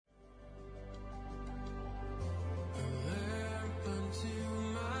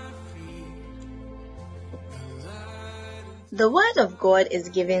The Word of God is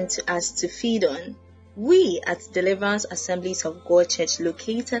given to us to feed on. We at Deliverance Assemblies of God Church,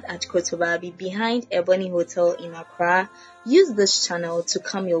 located at Kotobabi behind Ebony Hotel in Accra, use this channel to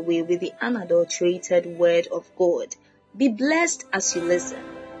come your way with the unadulterated Word of God. Be blessed as you listen.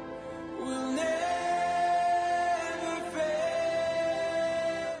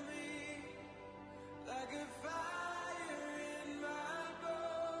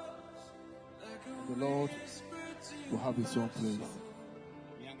 The Lord will have His own place.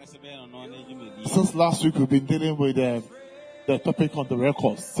 Since last week, we've been dealing with the topic on the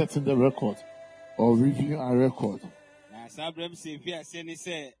record, setting the record, or reviewing our record.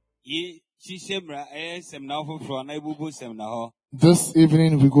 This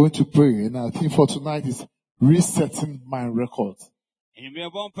evening, we're going to pray, and our theme for tonight is resetting my record.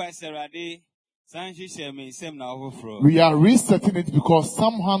 We are resetting it because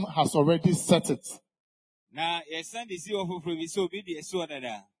someone has already set it.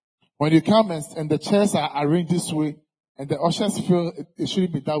 When you come and the chairs are arranged this way, and the ushers feel it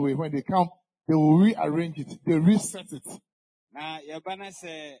shouldn't be that way, when they come, they will rearrange it. They reset it. And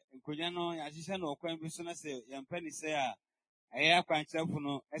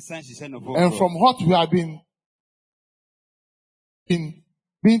from what we have been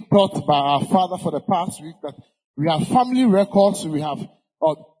being taught by our father for the past week, that we have family records, we have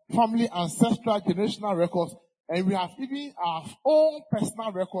family ancestral generational records, and we have even our own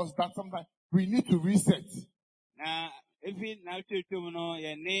personal records that sometimes we need to reset.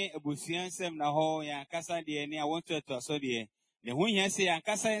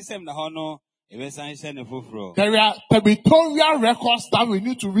 There are territorial records that we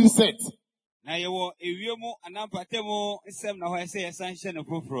need to reset.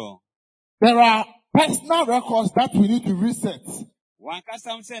 There are personal records that we need to reset.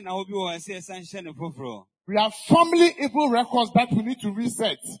 We have family evil records that we need to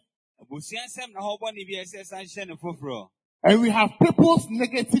reset. And we have people's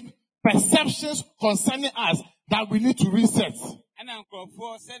negative perceptions concerning us that we need to reset.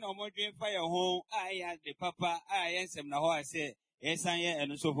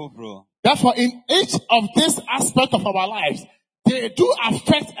 Therefore, in each of these aspects of our lives, they do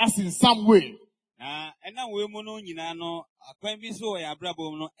affect us in some way.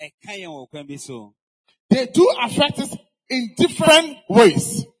 They do affect us in different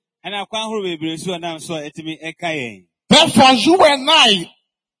ways. Therefore, you and I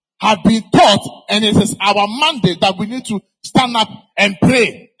have been taught, and it is our mandate that we need to stand up and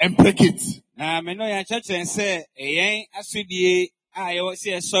pray and break it.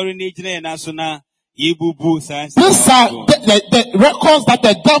 These are the records that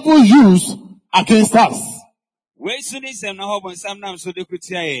the devil uses against us.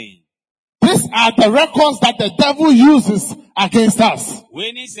 These are the records that the devil uses against us.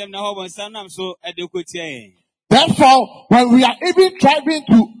 Therefore, when we are even trying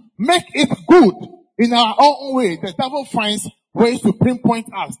to make it good in our own way, the devil finds ways to pinpoint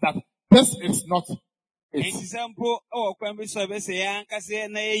us that this is not it.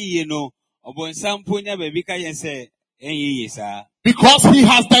 Because he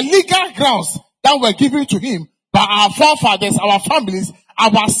has the legal grounds that were given to him by our forefathers, our families,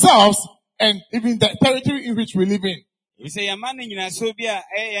 ourselves, and even the territory in which we live in.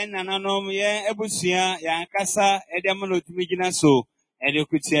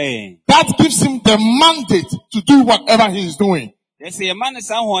 That gives him the mandate to do whatever he is doing. But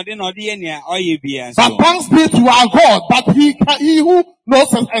thanks be to our God that he who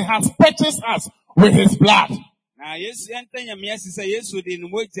knows us and has purchased us with his blood.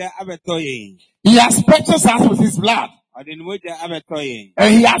 He has purchased us with his blood. And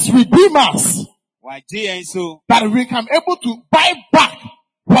he has redeemed us. That we can be able to buy back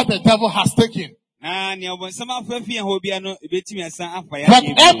what the devil has taken.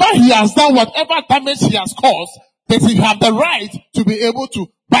 Whatever he has done, whatever damage he has caused, that you have the right to be able to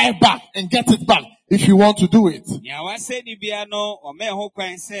buy back and get it back if you want to do it.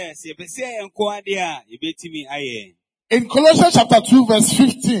 In Colossians chapter 2 verse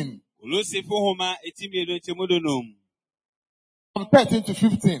 15. From 13 to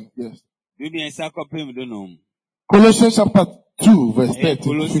 15. Yes. Colossians chapter 2 verse 13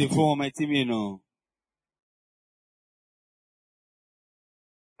 to 15.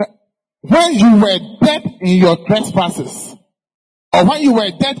 When you were dead in your trespasses, or when you were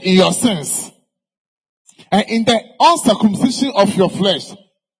dead in your sins, and in the uncircumcision of your flesh,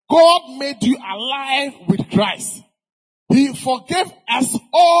 God made you alive with Christ. He forgave us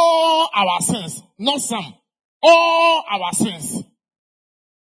all our sins, not some, all our sins.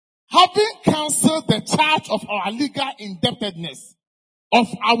 having cancelled the charge of our legal indebtedness,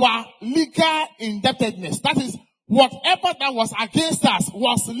 that is, whatever that was against us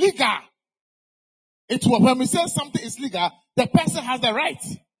was legal. It was, when we say something is legal, the person has the right.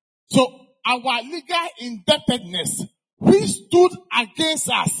 So our legal indebtedness, which stood against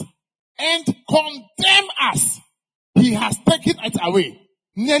us and condemned us, he has taken it away,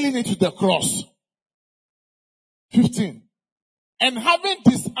 nailing it to the cross. 15. And having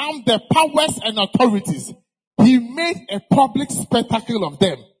disarmed the powers and authorities, he made a public spectacle of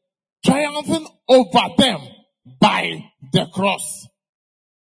them, triumphing over them by the cross.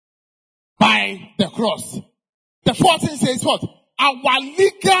 By the cross. The 14 says what? Our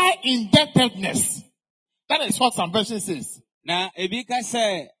legal indebtedness. That is what some version says. Na ebika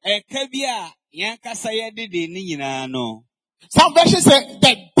say ekabia yankasa yedede ni nyina no. Some versions say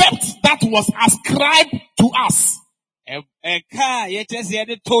the debt that was ascribed to us. Eka yetese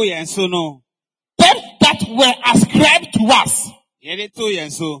yede to yenso no. Debt that were ascribed to us. Yede to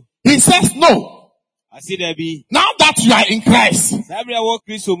yenso. He says no. Now that you are in Christ,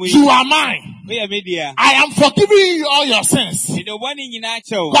 you are mine. I am forgiving you all your sins.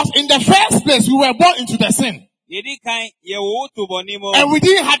 Because in the first place, we were born into the sin. And we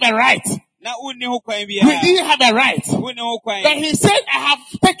didn't have a right. We didn't have a right. But he said, I have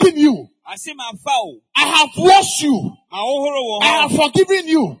taken you. I have washed you. I have forgiven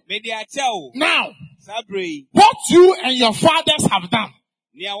you. Now, what you and your fathers have done,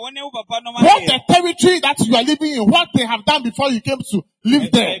 what the territory that you are living in, what they have done before you came to live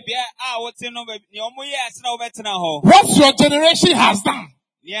there, what your generation has done,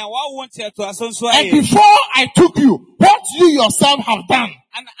 and before I took you, what you yourself have done,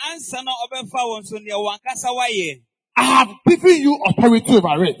 I have given you authority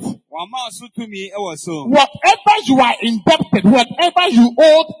over it. Whatever you are indebted, whatever you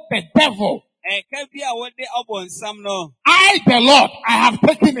owe the devil, I, the Lord, I have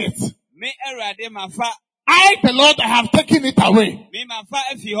taken it. I, the Lord, I have taken it away.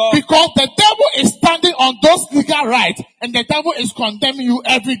 Because the devil is standing on those legal rights, and the devil is condemning you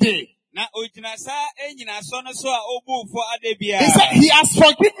every day. He said he has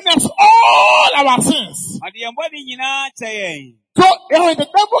forgiven us all our sins. So when the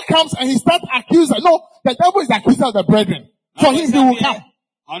devil comes and he starts accusing, no, the devil is accusing of the brethren. For him, he will come.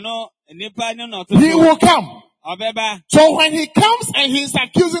 He will come. So when he comes and he's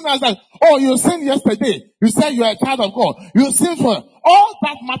accusing us that, oh, you sinned yesterday. You said you are a child of God. You sinned for all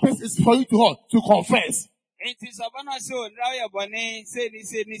that matters is for you to confess.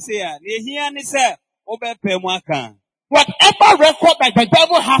 Whatever record that the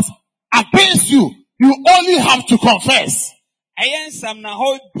devil has against you, you only have to confess.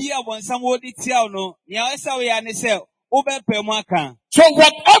 So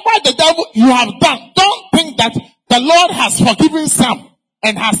whatever the devil you have done, don't think that the Lord has forgiven some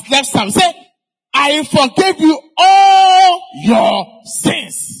and has left some. Say, I forgive you all your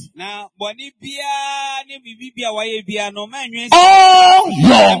sins. All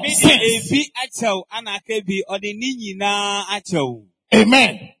your sins.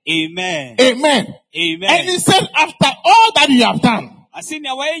 Amen. Amen. Amen. Amen. And he said, after all that you have done,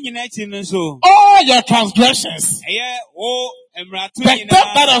 all your transgressions, the debt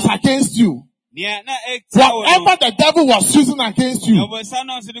that was against you, whatever the devil was using against you,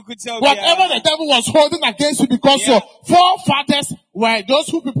 whatever the devil was holding against you, because your forefathers were those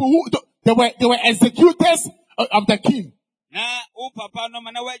people who they were executors of the king.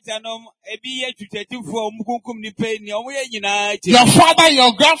 Your father,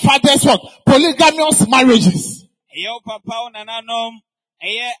 your grandfathers, what? Polygamous marriages. In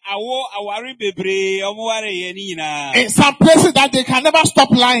some places that they can never stop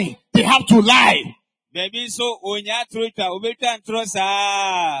lying, they have to lie. I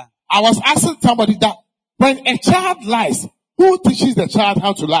was asking somebody that when a child lies, who teaches the child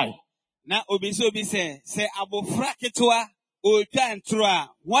how to lie?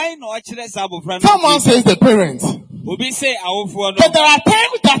 Someone says the parents. But there are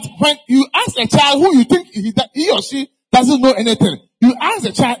times that when you ask a child who you think he or she doesn't know anything, you ask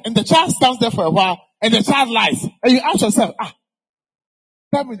the child and the child stands there for a while and the child lies. And you ask yourself,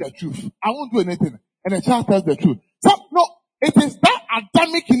 tell me the truth. I won't do anything. And the child tells the truth. So, no, it is that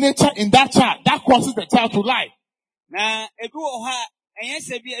Adamic nature in that child that causes the child to lie. So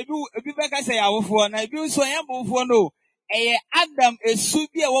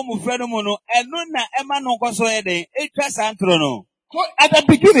at the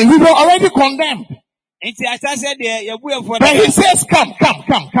beginning, we were already condemned. But he says, come.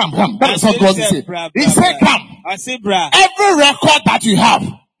 That is what God says. He said, come. Every record that you have,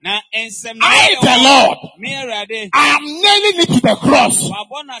 I, the Lord, I am nailing it to the cross.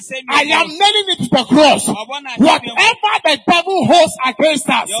 I am nailing it to the cross. Whatever the devil holds against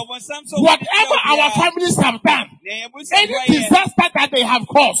us, whatever our families have done, any disaster that they have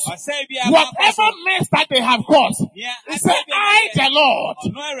caused, whatever mess that they have caused, he said, I, the Lord,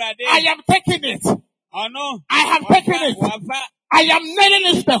 I am taking it. I have taken it. I am nailing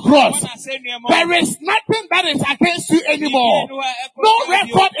it to the cross. There is nothing that is against you anymore. No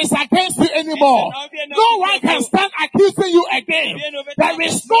record is against you anymore. No one can stand accusing you again. There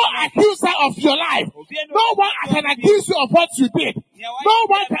is no accuser of your life. No one can accuse you of what you did. No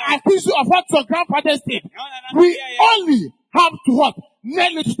one can accuse you of what your grandfathers did. We only have to what?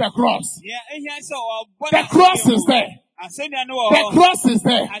 Nail it to the cross. The cross is there. The cross is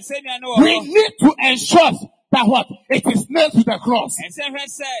there. We need to ensure that what? It is nailed to the cross.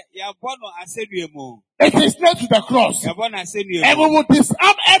 It is nailed to the cross. And we will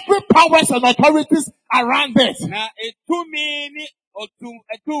disarm every powers and authorities around it.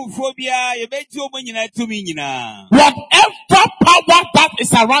 Whatever power that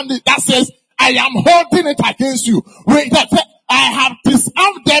is around it that says, I am holding it against you. I have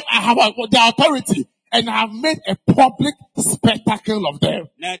disarmed them. I have the authority. And I have made a public spectacle of them.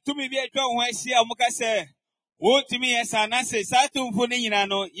 There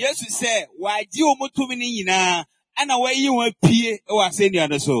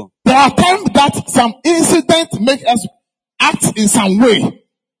are times that some incidents make us act in some way,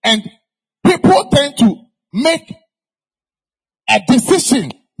 and people tend to make a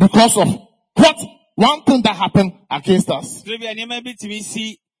decision because of what one thing that happened against us.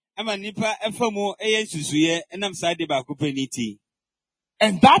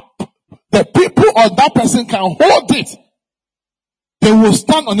 And that the people or that person can hold it. They will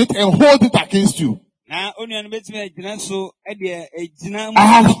stand on it and hold it against you. I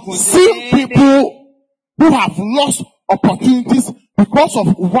have seen people who have lost opportunities because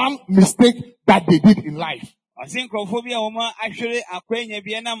of one mistake that they did in life. I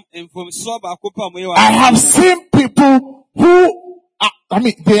have seen people who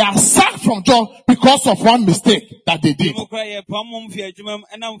they are sacked from job because of one mistake that they did. Because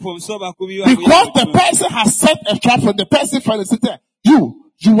the person has set a trap for the person for the city.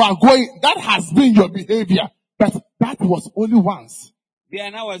 You are going, that has been your behavior. But that was only once.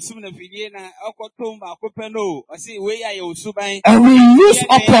 And we lose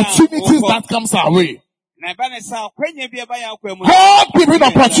opportunities that comes our way. God giving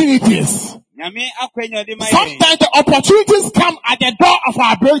opportunities. Sometimes the opportunities come at the door of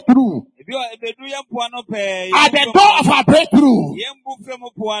our breakthrough. At the door of our breakthrough.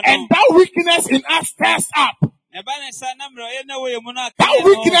 And that weakness in us stirs up. That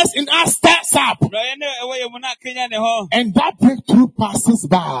weakness in us stirs up. And that breakthrough passes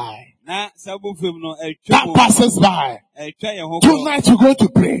by. That passes by. Tonight we're going to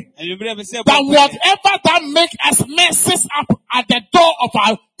pray that whatever that makes us messes up at the door of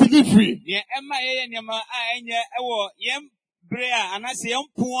our delivery,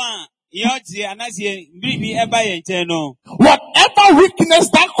 whatever weakness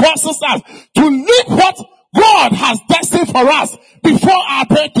that causes us to leave what God has destined for us before our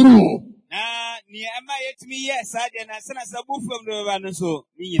breakthrough, we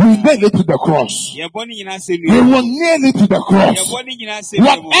nail it to the cross. We will nail it to the cross.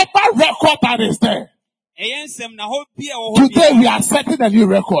 Whatever record that is there. Today we are setting a new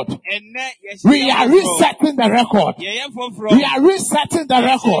record. We are resetting the record. We are resetting the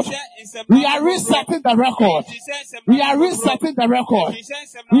record. We are resetting the record. We are resetting the record.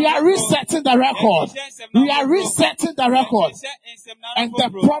 We are resetting the record. We are resetting the record. And the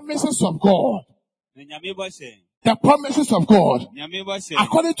promises of God. The promises of God.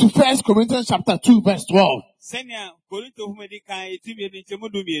 According to 1 Corinthians chapter 2 verse 12.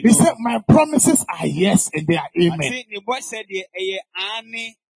 He said, my promises are yes and they are amen.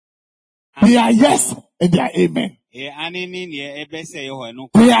 They are yes and they are amen. They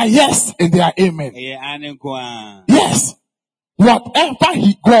are yes and they are amen. Yes. Whatever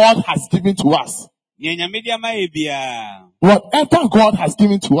God has given to us. Whatever God has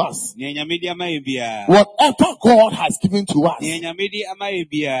given to us. Whatever God has given to us.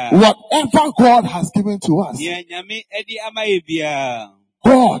 Whatever God has given to us.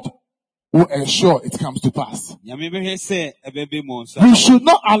 God will ensure it comes to pass. We should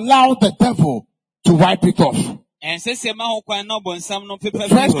not allow the devil to wipe it off. 1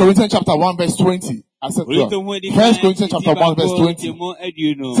 Corinthians chapter 1 verse 20. I said, 1 Corinthians chapter 1 verse 20.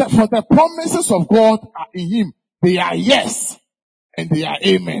 So for the promises of God are in him. They are yes and they are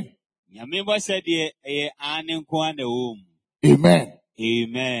amen. Amen.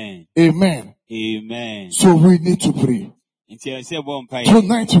 Amen. Amen. Amen. So we need to pray.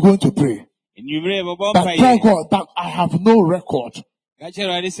 Tonight we're going to pray. That tell God that I have no record. Because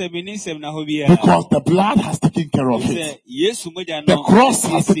the blood has taken care of it. The cross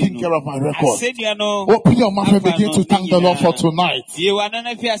has taken care of my record. Open your mouth and begin to thank the Lord for tonight.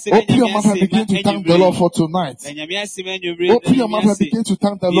 Open your mouth and begin to thank the Lord for tonight. Open your mouth and begin to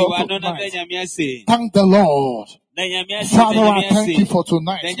thank the Lord for tonight. Thank the Lord. Father, I thank you for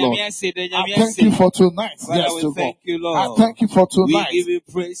tonight, Lord. I thank you for tonight. Yes, to God. I thank you for tonight.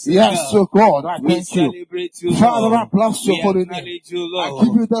 Yes, to God. I thank you. Father, I bless your holy name. I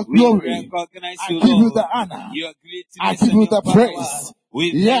give you the glory. I give you the honor. I give you the praise.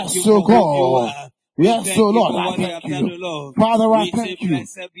 Yes, to God. Yes, so Lord, I thank you. Father, I thank you.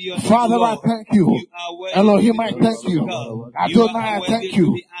 Father, I thank you. Elohim, I thank you. Adonai, I thank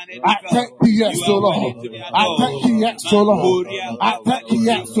you. I thank you, yes, so Lord. I thank you, yes, so Lord. I thank you,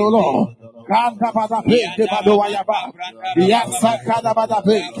 yes, so Lord.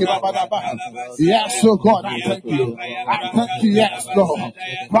 Yes, so God, I thank you. I thank you, yes, Lord.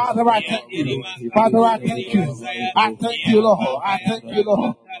 Father, I thank you. Father, I thank you. I thank you, Lord. I thank you,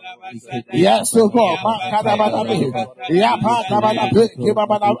 Lord. Yes, so God.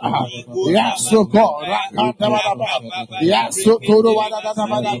 Yes, so God. Yes, so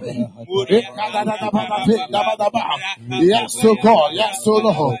yes, so God. Yes, so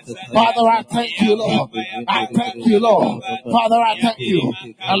Lord. Father, I thank you, Lord. I thank you, Lord. Father, I thank you.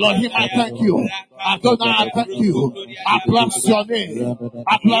 Elohim, I thank you. Adonai, I thank you. I bless your name.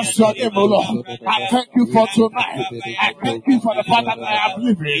 I bless your name, O Lord. I thank you for tonight. I thank you for the fact that I am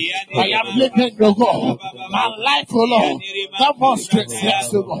living. I am living, O God. My life, O Lord, demonstrates,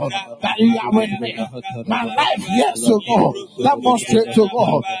 yes, O God, that you are with me. My life, yes, O God, demonstrates, O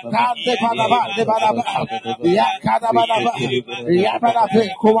God.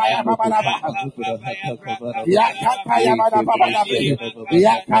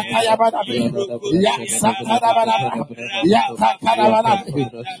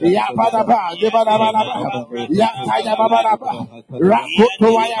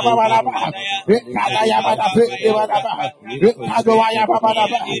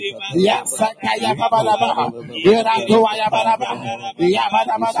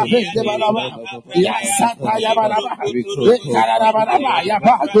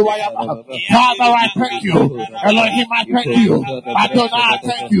 Father, I thank you. Elohim, I thank you. Adonai, I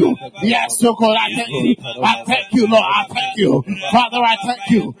thank you. Yes, so God, I thank you. I thank you, Lord. I thank you. Father, I thank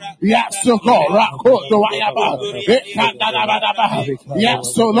you. Yes, so God.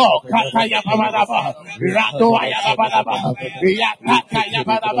 Yes, so Lord.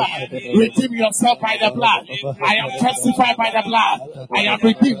 Redeem yourself by the blood. I am justified by the blood. I am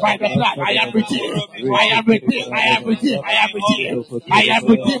redeemed by the blood. I am redeemed. I am redeemed. I am redeemed. I am redeemed. I am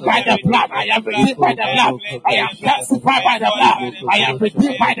redeemed by the blood. I am redeemed by the blood. I am justified by the blood. I am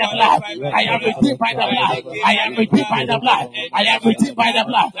redeemed by the blood. I am redeemed by the blood. I am redeemed by the blood. I am redeemed by the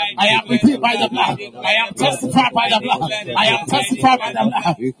blood. I am redeemed by the blood. I am justified by the blood. I am justified by the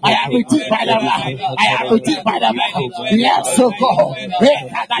blood. I am redeemed by the blood. I am redeemed by the blood. Yes, so go.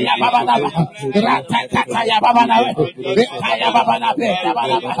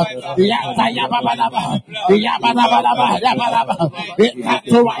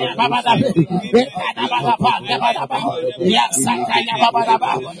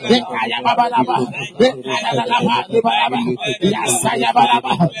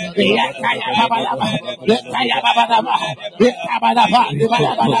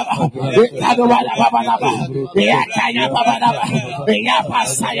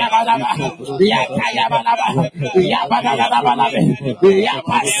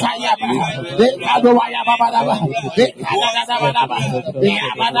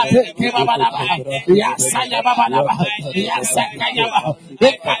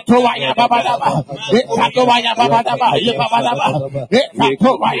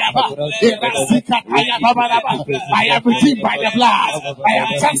 I am redeemed by the blood. I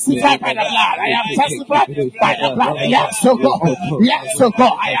am justified by the blood. I am justified by the blood. Yes, so God. Yes, so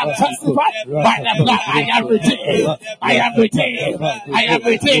God. I am justified by the blood. I am redeemed. I am redeemed. I am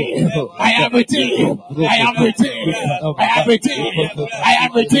redeemed. I am redeemed. I am redeemed. I am redeemed. I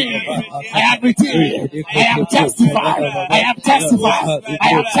am redeemed. I am redeemed. I am justified. I am justified. I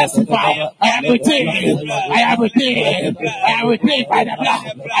am justified. I am redeemed. I am redeemed. I am redeemed by the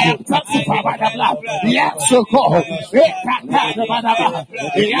blood. I am justified by the blood. Yes, so God.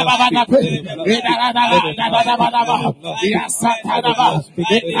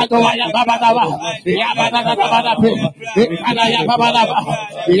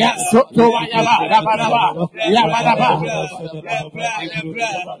 I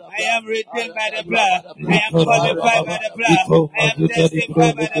am redeemed by the blood. I am qualified by the blood. I am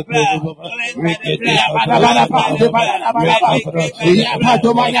justified by the blood. Cleansed by the blood.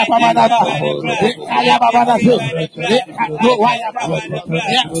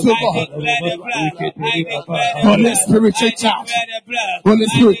 Holy Spirit, take charge. Holy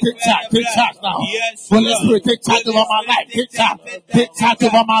Spirit, take charge. Take charge now. Holy Spirit, take charge over my life. Take charge. Take charge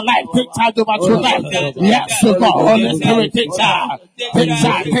over my life. Take charge over my life. Yes, so God. Holy Spirit, take charge. Take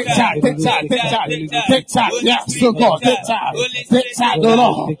charge. Take charge. Take charge. Take charge. Take charge. Yes, so God. Take charge. Take charge, O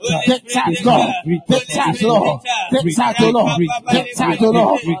Lord. Take charge, Lord. Take charge, Lord. Take charge, O Lord. Take charge, O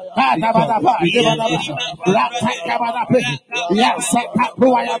Lord.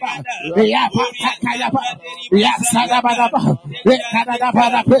 Yes,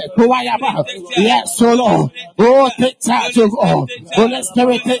 yes, so Lord. Oh, take charge of all. Holy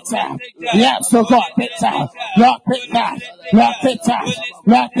Spirit, take charge. Yes, so God, take charge. Lord, take charge. Lord, take charge.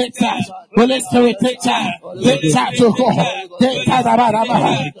 Lord, take charge. Holy Spirit, take charge. Take charge of God. Take charge.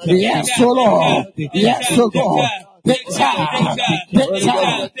 Yes, so Lord. Yes, so God. Take charge. Take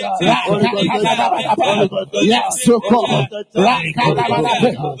charge. Yes, so God.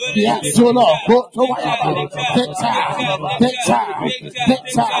 Yes, so Lord. Go to whatever. Take charge. Take charge. Take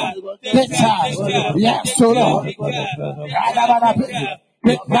charge. Take charge. Yes, so Lord.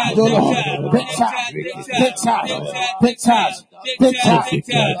 Take charge, O Lord. Take charge. Take charge. Take charge. Take charge.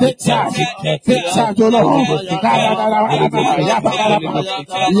 Take charge. Take charge, O Lord.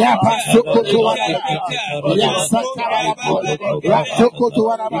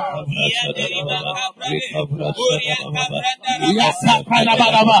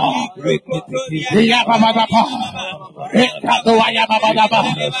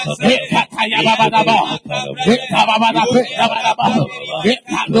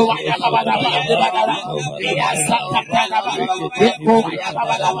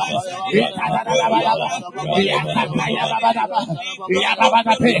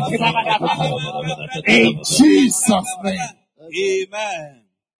 In Jesus' name. Amen.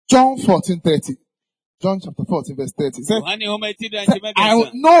 John 14:30. John chapter 14, verse 30. Said, I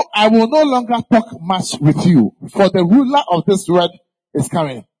will no longer talk much with you, for the ruler of this world is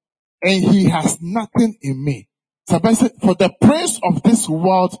coming, and he has nothing in me. So said, for the prince of this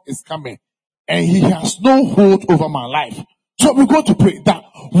world is coming, and he has no hold over my life. So we're going to pray that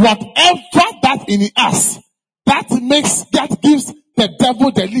whatever that in us, that gives the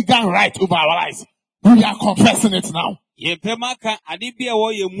devil the legal right over our lives, we are confessing it now. Whatever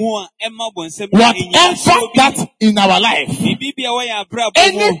that in our life,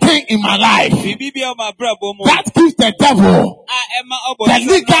 anything in my life that gives the devil the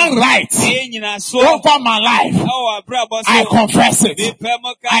legal right over my life, I confess it.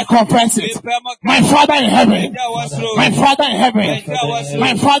 I confess it. My Father in heaven, my Father in heaven,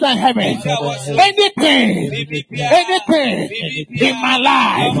 my Father in heaven, anything in my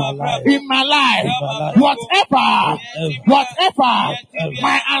life, whatever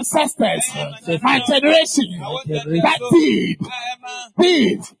my ancestors, my generation, that did,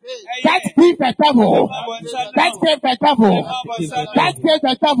 that gave the devil,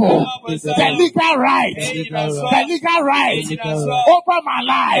 the legal right over my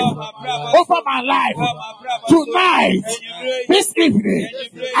life, tonight, this evening,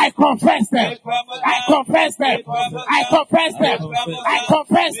 I confess them.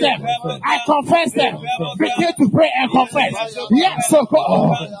 Begin to pray and confess. Yes, so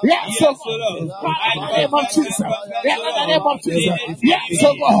God. Yes, so God. Father, in the name of Jesus. Yes, in the name of Jesus. Yes,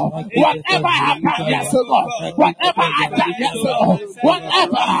 so God. Whatever I have done, yes, so God. Whatever I done, yes, so God.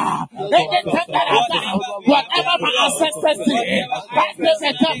 Whatever. Anything that I've done, whatever my ancestors did, that is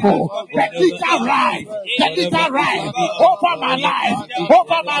the devil. The legal right over my life.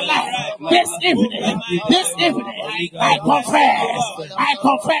 This evening, I confess.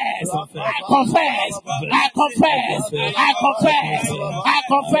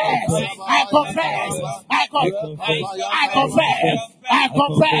 I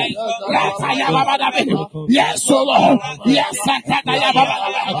confess. Yes, O Lord. Yes,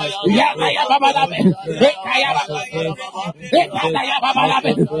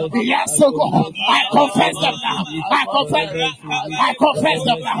 yes, O God. I confess them now. I confess them now. I confess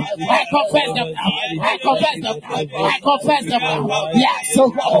them now. I confess them now. I confess them now. I confess them now. Yes, O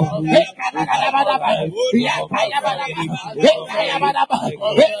God.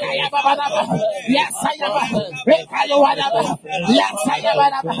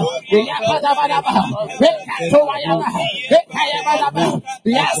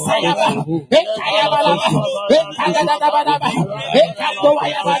 Yes, I am.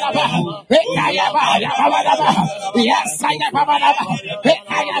 Yes,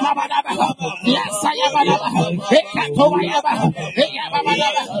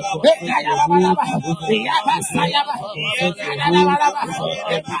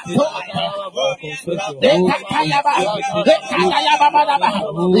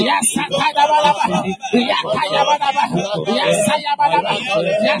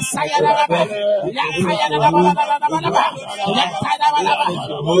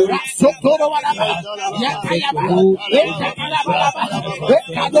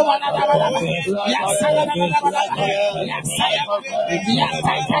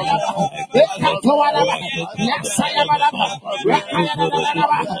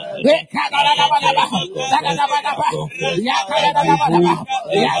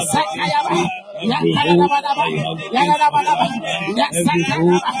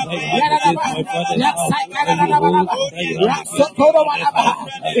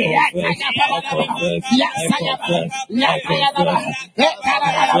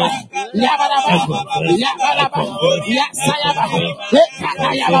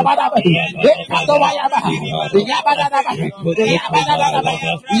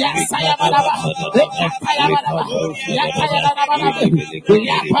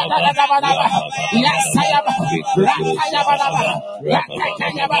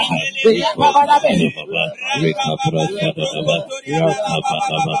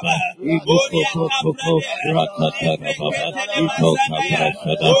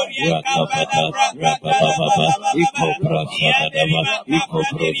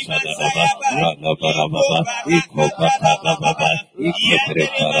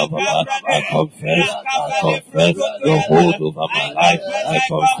 I confess your hold over my life. I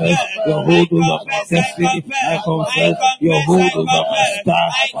confess your hold over my destiny. I confess your hold over my star.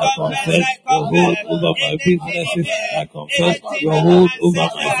 I confess your hold over my businesses. I confess your hold over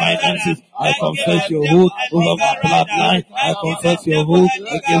my finances. I confess your hold over my bloodline. I confess your hold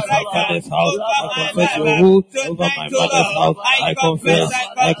against my father's house. I confess your hold over my mother's house. I confess,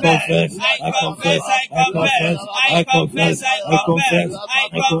 I confess, I confess, I confess, I confess, I confess,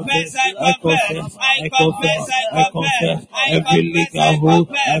 I confess, I confess, I confess, I confess every legal hold.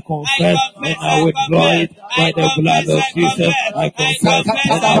 I confess and I withdraw it by the blood of Jesus. I confess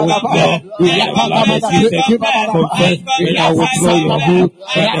and I withdraw by the blood of Jesus. Confess and I withdraw your hold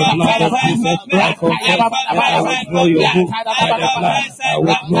by the blood of Jesus. I confess and I withdraw your hold by the blood. I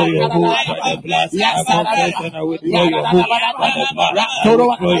withdraw your hold by the blood. I confess and I withdraw your hold by the blood. I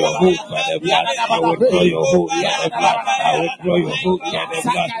withdraw your hold by the blood. I withdraw your hold by the blood. I withdraw your hold by the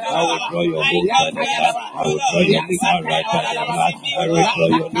blood. I withdraw your hold by the blood. I withdraw your legal right by the blood. I withdraw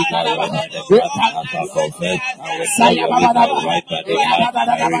your legal right by the blood. As I confess, I withdraw your legal right by the blood.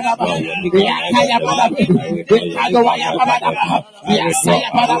 I withdraw your legal right by the blood. I withdraw your legal right by the blood. I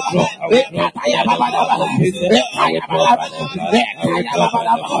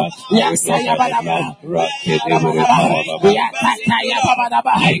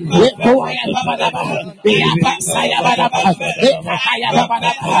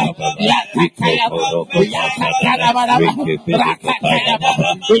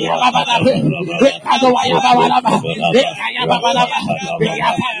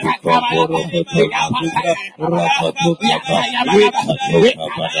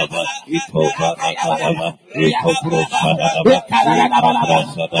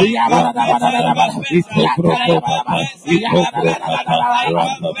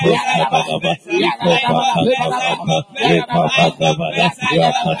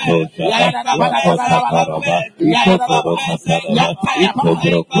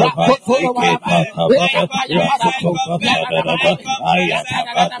withdraw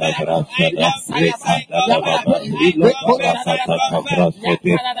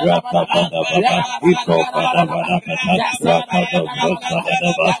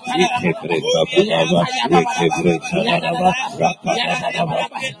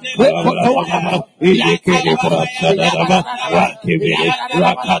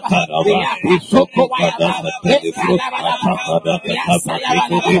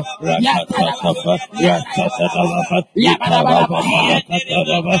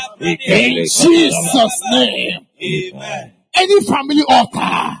In Jesus' name. Amen. Any family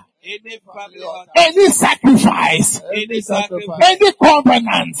altar, any sacrifice, any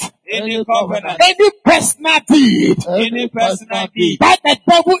covenant, any personal deed that the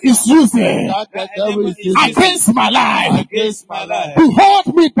devil is using against my life, to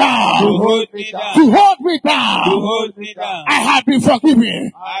hold me down, I have been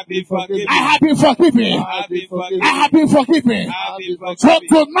forgiven.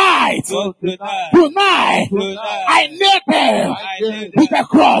 So tonight, I kneel them to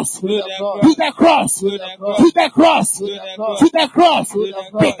the cross.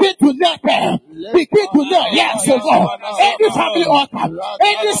 Begin to kneel them. Yes, so go. Any family altar,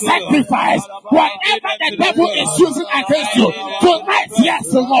 any sacrifice, whatever the devil is using against you, tonight, yes,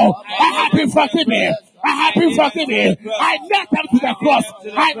 so go. I have been forgiven. I knelt down to the cross.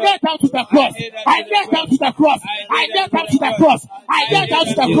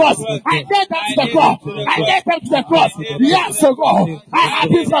 Yes, so go. I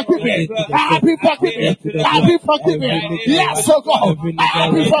have been forgiven. Yes, so go. I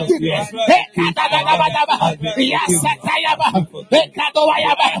have been forgiven. Yes, I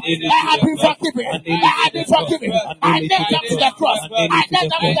have been forgiven. I knelt down to the cross.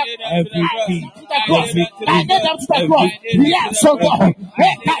 I knelt down to the cross. Yes, so go.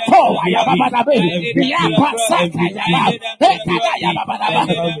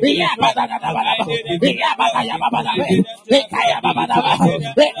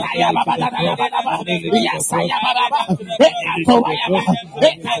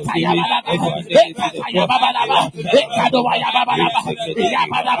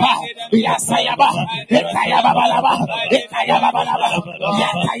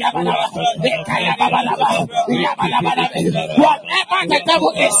 Whatever the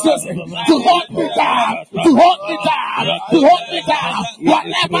devil is using to hold me down,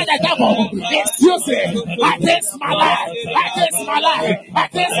 whatever the devil is using against my life,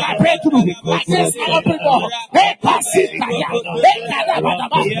 against my breakthrough, against my open door,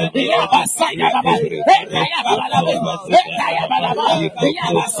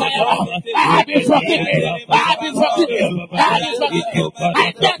 I have been forgiven.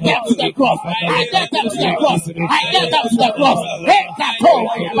 I get them to the cross.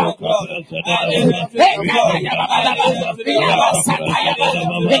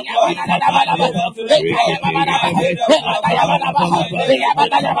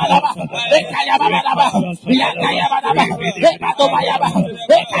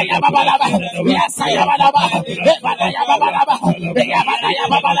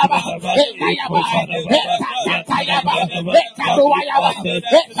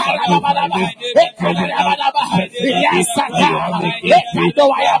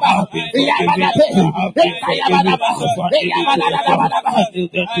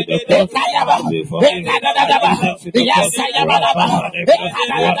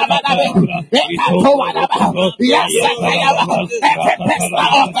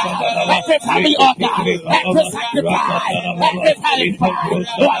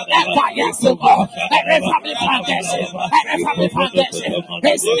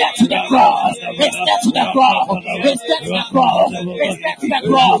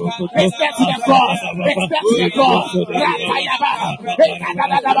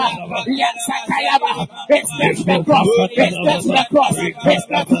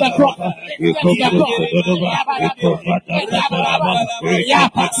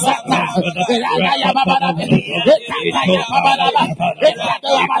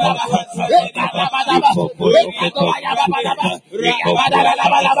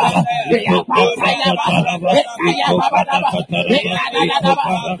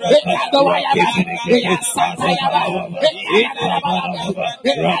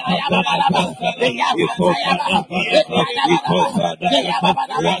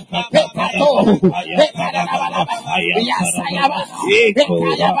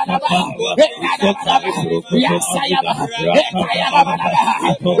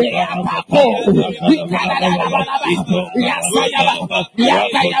 Yes,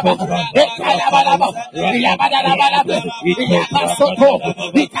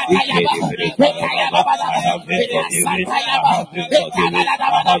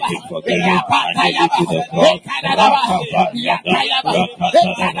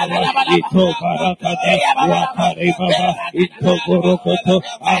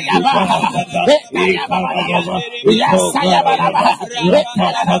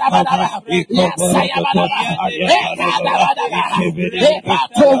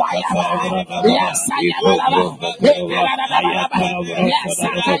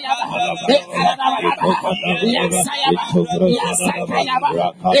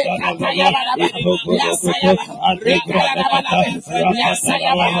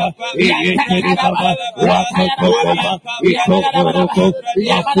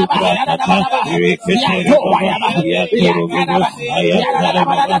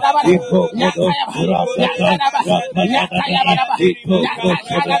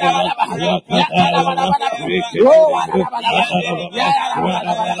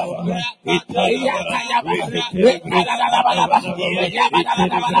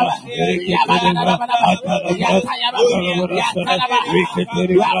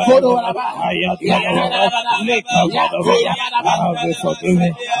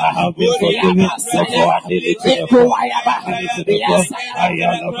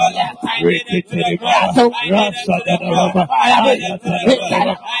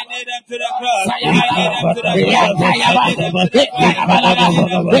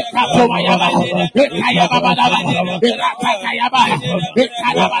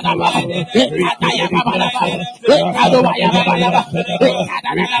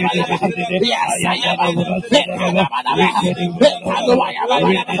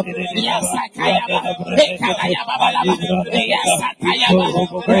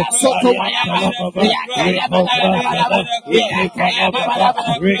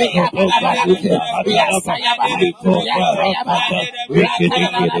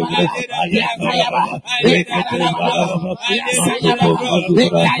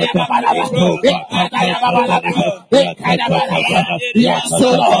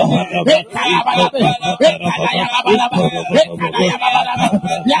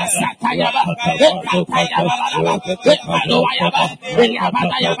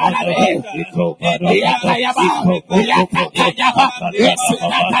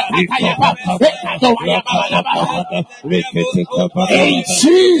 In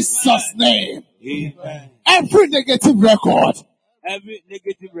Jesus' name. Every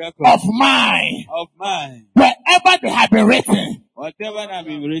negative record of mine, wherever they have been written, whatever that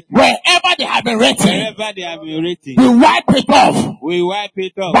be written, wherever they have been written, wherever they have been written, we wipe it off we wipe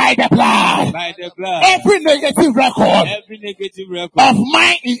it off by the blood. by the blood. Every negative record of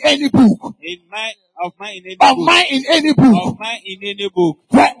mine in any book, of mine in any book,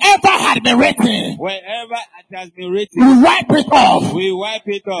 wherever had been written, wherever it has been written, we wipe it off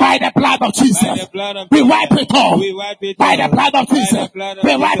by the blood of Jesus. We wipe it off by the blood of Jesus.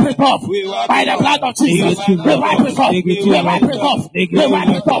 We wipe it off by the blood of Jesus. We wipe it off. We wipe it off. We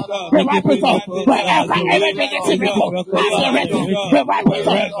wipe it off. We wipe it off. Wherever every negative record has been written, we wipe it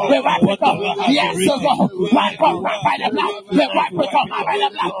off. We wipe it off. Yes, so go. Wipe off by the blood. We wipe it off by the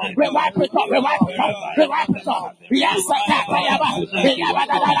blood. We wipe it off. We wipe it off. We wipe it off. Yes, we wipe it off by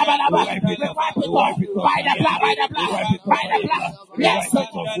the blood. By the blood. By the blood. Yes, so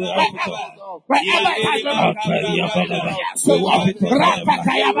go. Wherever it has been written, yes, so go.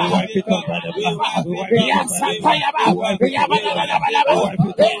 Ratakayaba. Yes, Satayaba. Yes, Satayaba.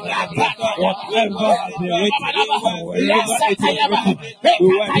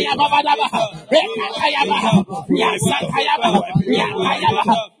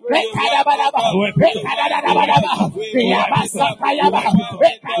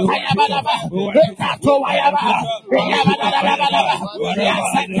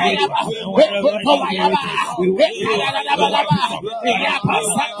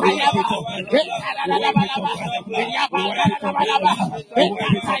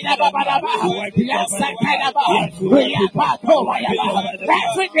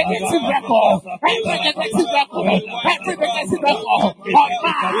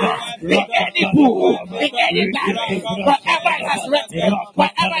 Wherever it has written,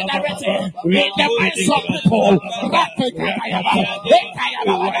 wherever whatever narrative in the minds of people, we wipe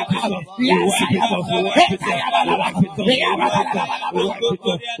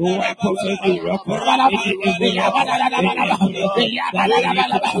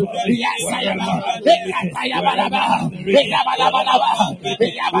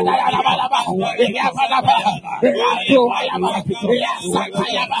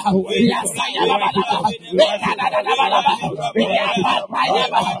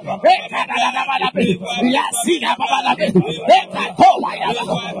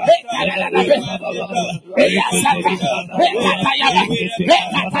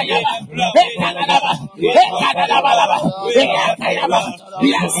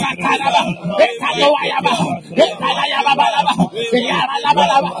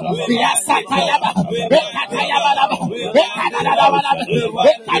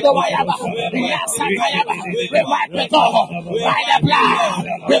it off by the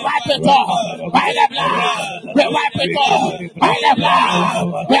blood. We wipe it off by the blood. We wipe it off by the blood. We wipe it off by the blood.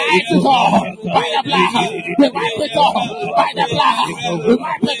 We wipe it off by the blood. We wipe it off by the blood. We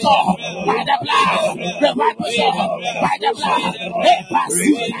wipe it off by the blood.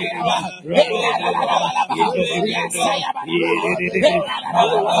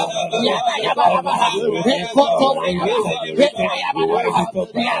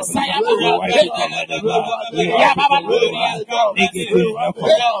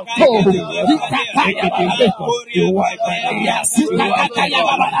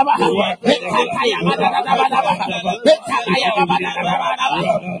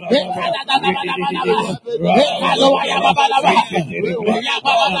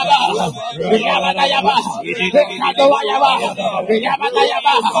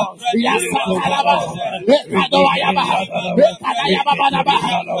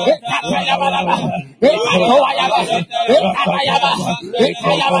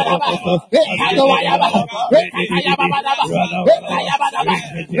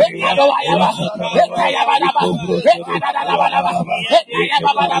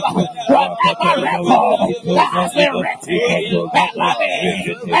 Whatever record that has been written,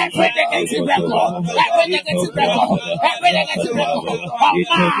 every negative record, every negative record of mine,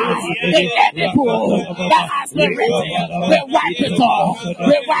 the evil that has been written, we wipe it off,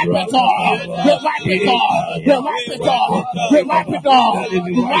 we wipe it off, we wipe it off, we wipe it off, we wipe it off,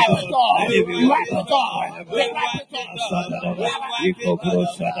 we wipe it off, we wipe it off, we wipe it off,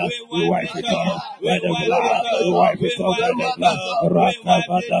 we wipe it off by the blood, we wipe it off by the blood.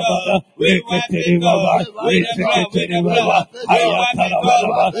 Rakabadabada, Wiketibaba, Wiketibaba,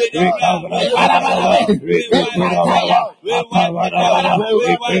 Ayatarababa, Wikabradababa, Wiketibaba, Akabadababa,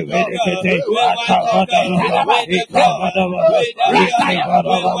 Wikebedekete, Akabadababa, Ikabadababa,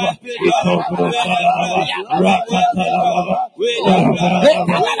 Wikabadababa, Ikobrosababa, Rakatarababa, Rakabadababa,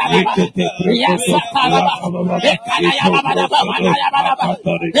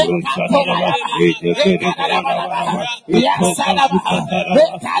 Wiketibaba,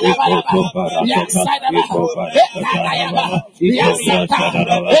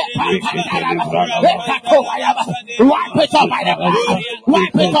 wipe it up by the blood, wipe it up by the blood,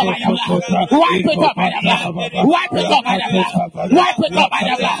 wipe it up by the blood, wipe it up by the blood, wipe it up by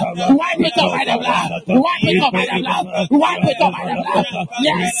the blood, wipe it up by the blood, wipe it up by the blood, wipe it up by the blood.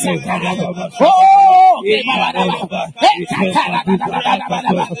 Yes, oh,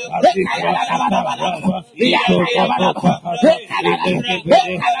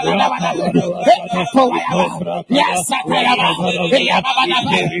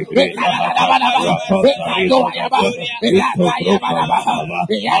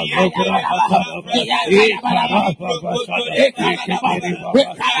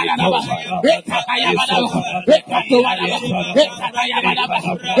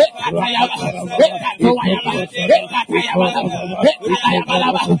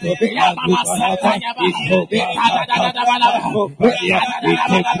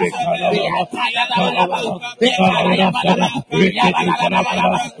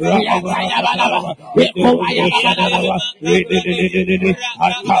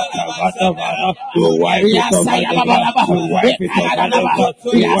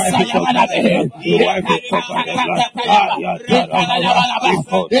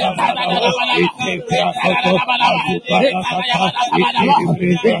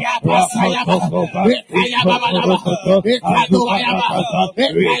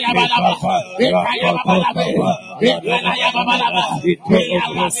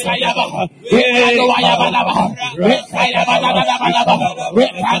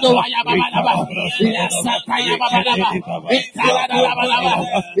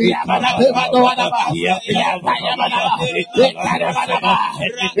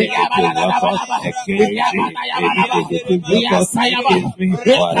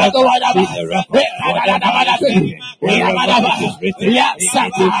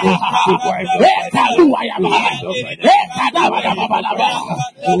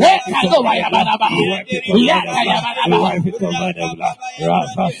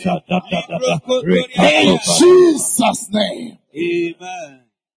 In Jesus' name. Amen.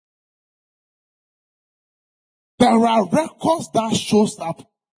 There are records that shows up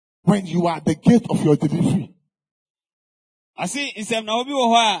when you are at the gate of your delivery. I see in some now be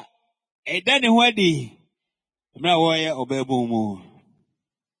wa e da ne ho adi. Mra wo ye obebo mu.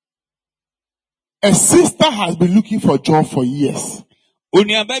 A sister has been looking for a job for years.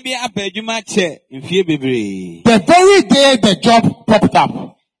 Unia baby apejuma che mfie bebre. The very day the job popped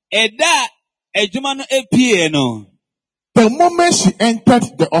up, E da ejuma no epie no. the moment she entered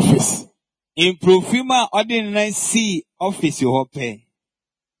the office, In profima ordinary see office yo hope.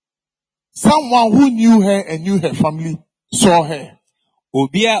 someone who knew her and knew her family saw her.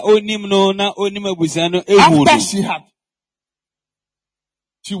 Obia onim no na onim abusa no After ehu.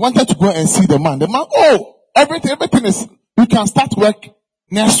 she wanted to go and see the man. The man, everything is, we can start work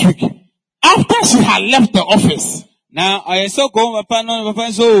next week. After she had left the office, Na ayeso ko papa no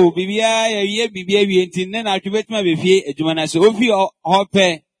papa so bibia ye bibia wi entin na atwebetuma be fie ejuma na so ofi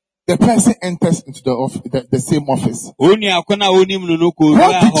hope. the person enters into the office, the same office. Oni akona onim no no ko.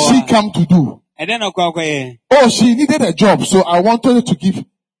 What did she come to do? And then akwa. Oh, she needed a job, so I wanted to give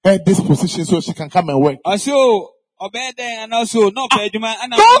her this position so she can come and work. Also, obede and also no ejuma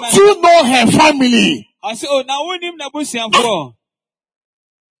ana. Don't you know her family? Also, na onim na busianfo.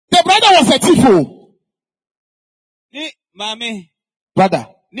 The brother was a thief. Ni mami. Brother.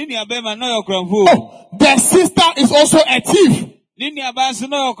 Ni abema no your kramfo. Oh, the sister is also a thief. Ni abanso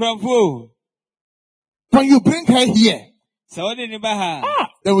no your kramfo. When you bring her here, So ni baha.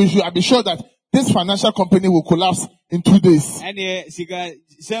 then we should be sure that this financial company will collapse in 2 days. And sika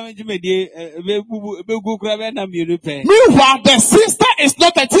 70 medie be gu kra be na miru pe. Meanwhile, the sister is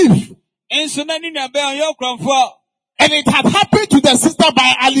not a thief. Enso na ni abe on your kramfo. And it had happened to the sister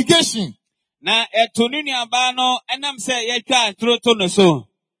by allegation. Na eto ni aba no enam se ye twa troto no so.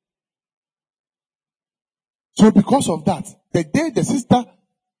 So because of that, the day the sister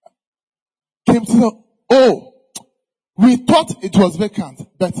came to know, we thought it was vacant,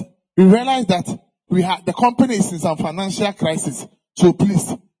 but we realized that the company is in some financial crisis. So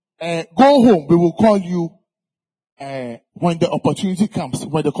please, go home. We will call you when the opportunity comes,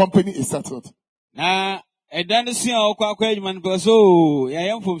 when the company is settled. Na edan si akwa edman ko so ya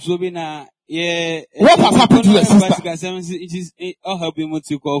yemfom so bi na ye. What has happened to the sister?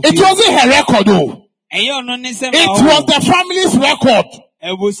 It wasn't her record though. It was the family's record.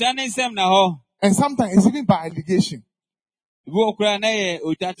 And sometimes it's even by allegation.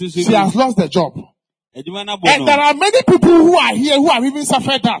 She has lost the job. And there are many people who are here who have even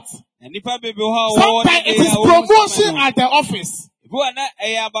suffered that. Sometimes it is promotion at the office.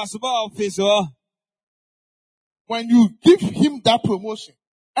 When you give him that promotion,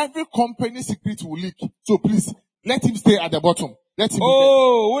 every company secret will leak. So please, let him stay at the bottom. Let him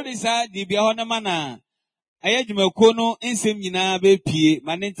what is that?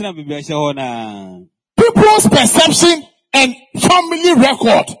 People's perception and family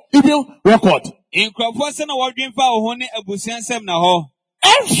record, even record. Every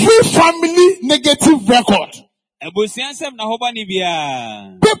family negative record.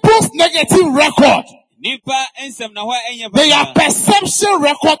 People's negative record. They are perception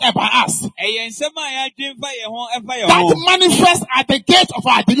record about us that manifests at the gate of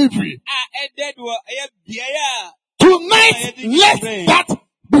our delivery. Tonight, let that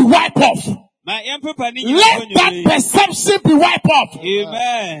be wiped off. Let that perception be wiped off.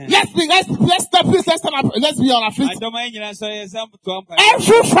 Amen. Let's be on our feet.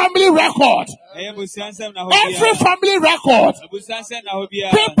 Every family record. Every family record.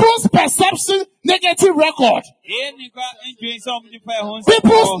 People's perception, negative record.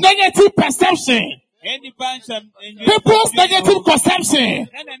 People's negative perception. People's negative conception.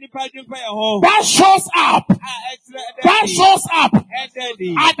 That shows up. That shows up at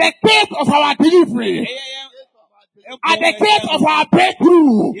the gate of our delivery. At the gate of our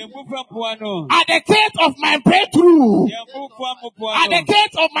breakthrough. At the gate of my breakthrough. At the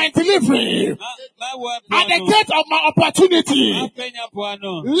gate of my delivery. At the gate of my opportunity.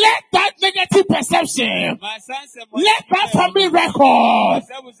 Let that negative perception. Let that family record.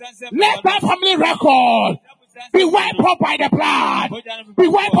 Let that family record. Be wiped out by the blood. Be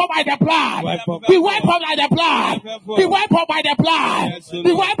wiped out by the blood. Be wiped out by the blood. Be wiped out by the blood.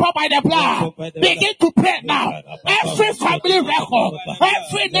 Be wiped out by the blood. Begin to pray now. Every family record,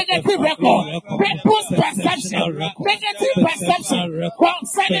 every negative record, people's perception, negative perception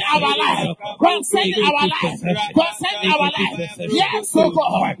concerning our life, concerning our life, concerning our life. Yes, so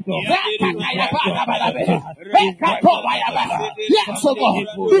God. Yes, so God.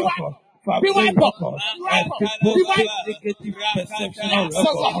 Be wiped up. Be wiped up. Be wiped up. Be wiped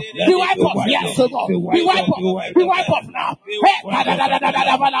up. Yes, so God. Be wiped up. Be wiped up now.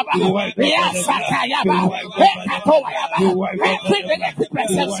 Yes, every negative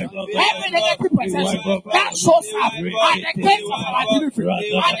perception. Every negative perception that shows up at the gates of our delivery.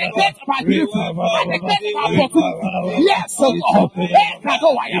 At the gates of our delivery. At the gates of our opportunity. Yes, so God.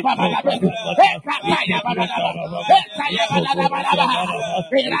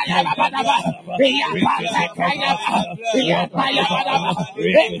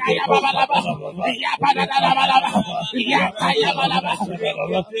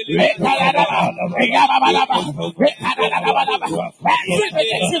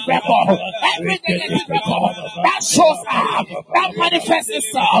 Every negative record that shows up, that manifests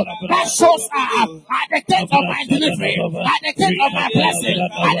itself, that shows up at the gate of my delivery, at the gate of my blessing,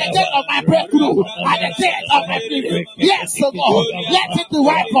 at the gate of my breakthrough, at the gate of my delivery. Yes, so God, let it be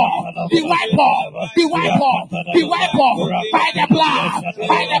wiped off, be wiped off, be wiped off, be wiped off by the blood,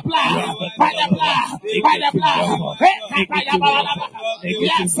 by the blood, by the blood, by the blood.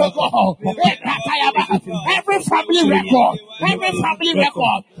 Yes, so God, every family record, every family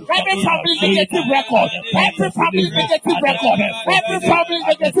record, every family negative record, every family negative record, every family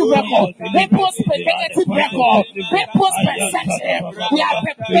negative record, people's negative record, people's perception, we are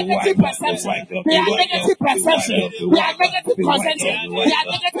negative perception, we are negative perception, we are negative perception, we are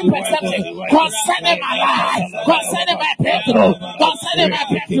negative perception concerning my life, concerning my breakthrough, concerning my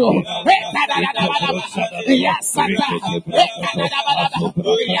breakthrough. Yes, Santa.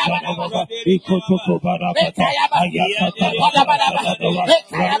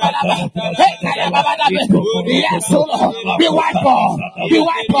 Yes, so Lord, be wiped off, be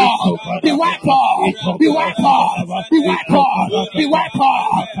wiped off, be wiped off, be wiped off, be wiped off, be wiped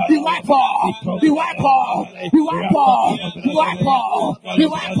off, be wiped off, be wiped off, be wiped off, be wiped off, be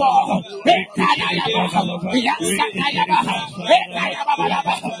wiped off.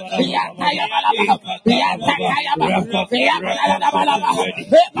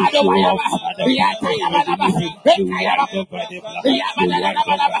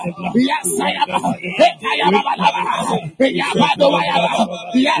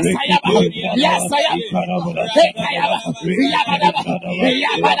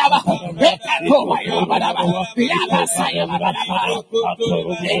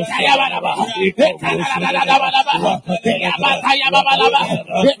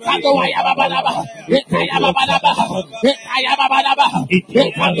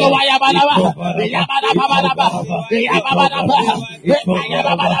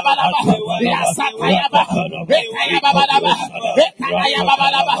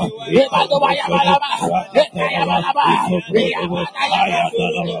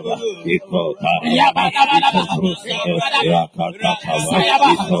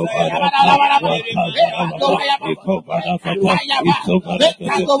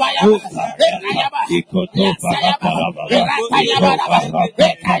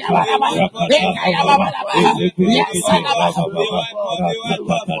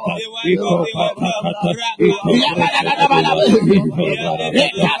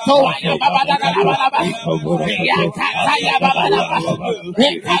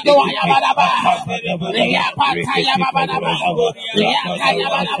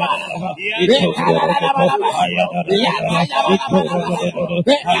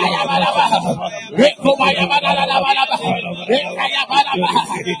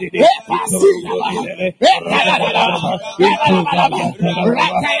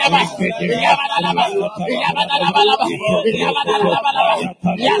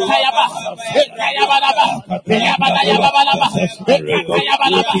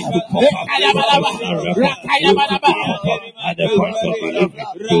 At the point of delivery,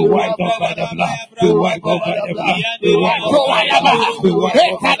 be wiped off by the blood, be wiped off by the blood. Be wiped Go off by the Ayaba. blood. Be wiped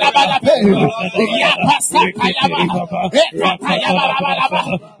off by the blood. Yapasakayaba. Ekatayabalaba.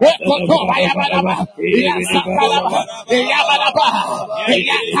 Ekotobayabalaba. Yasakalaba. Yabalaba.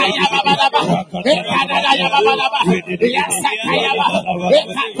 Yakayabalaba. Ekadadayabalaba. Yasakayaba.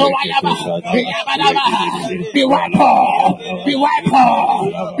 Ekatoyaba. Yabalaba. Be wiped off. Be wiped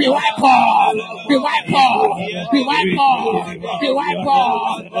off. Be wiped off. Be wiped off. Be wiped off. Be wiped off.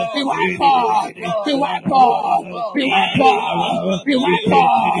 Be wiped off. Be wiped off. Be wiped off. Be wiped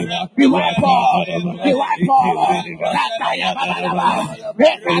off. Be wiped off. Be wiped off. Katayabalaba.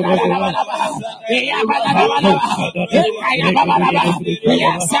 Ekadadayabalaba. Yabalaba. Ekayabalaba.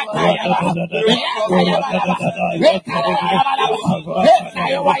 Yasakayaba. Yakayabalaba. Ekadadayabalaba.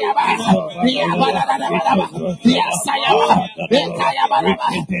 Ekayawayaba. Yabalaba. Yasayaba. Ekayabalaba.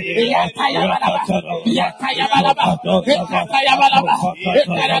 Yakayabalaba. Yakayabalaba. Ekatayabalaba.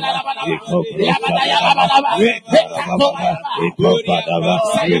 Ekadadayabalaba. Yabadayabalaba. Ekatoyaba.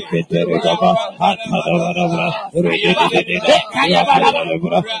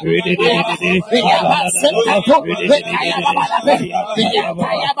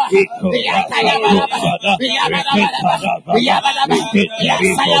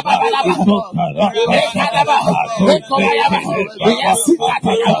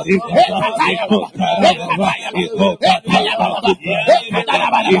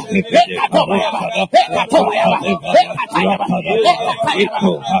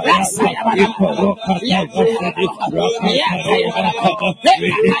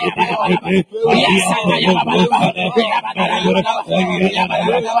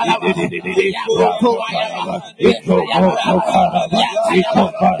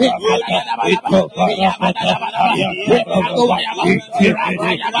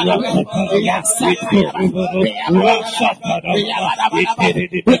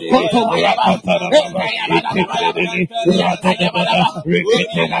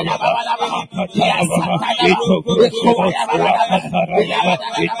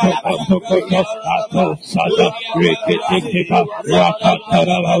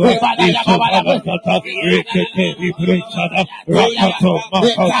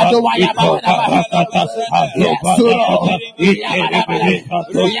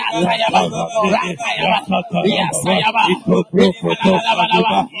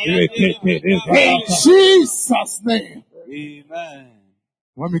 In Jesus' name. Amen.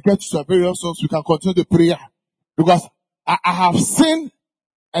 When we get to the various songs, we can continue the prayer. Because I have seen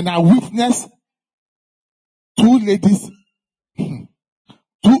and I witnessed two ladies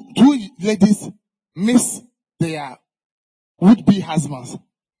miss their would-be husbands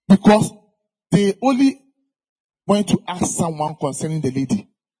because they only went to ask someone concerning the lady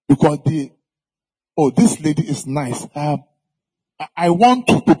because this lady is nice. I want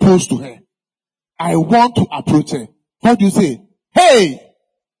to propose to her. I want to approach her. What do you say? Hey,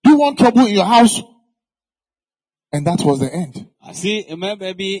 do you want trouble in your house? And that was the end. I see, my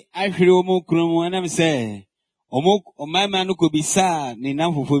baby, I feel more cruel when I'm saying, my man could be sad,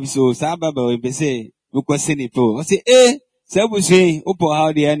 Nina for so Sababa will say, look what's in it for. I say, Sabu say, Upo,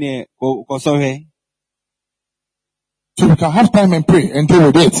 how the any or sorry. So we can have time and pray and deal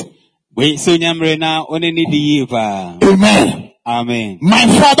with it. Wait, so Yamre now only need the year. Amen. Amen. My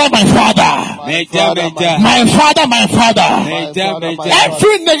father. My father.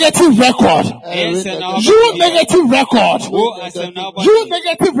 Every negative record. You negative record.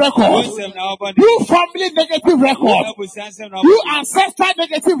 You family negative record. You ancestral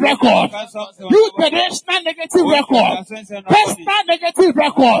negative record. You generational negative record. Personal negative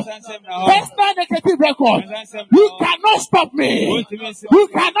record. Personal negative record. You cannot stop me. You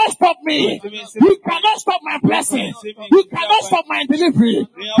cannot stop me. You cannot stop my blessing. You cannot stop my delivery.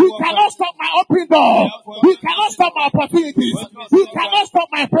 You cannot stop my open door. You cannot stop my opportunities. You cannot stop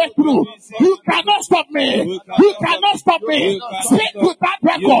my breakthrough. You cannot stop me. You cannot stop me. Stick to that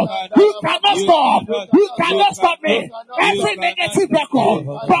record. You cannot stop. You cannot stop me. Every negative record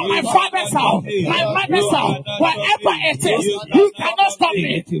from my father's house, my mother's house, whatever it is, you cannot stop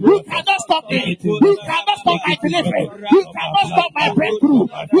me. You cannot stop me. You cannot stop my delivery. You cannot stop my breakthrough.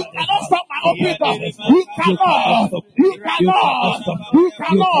 You cannot stop my open door. You cannot. You cannot. You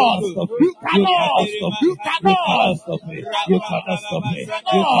cannot. You cannot. You cannot stop me. You cannot stop me.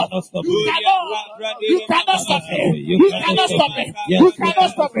 You cannot stop me. You cannot stop me. You cannot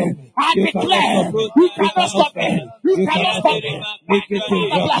stop me. I declare, you cannot stop me. You cannot stop me. negative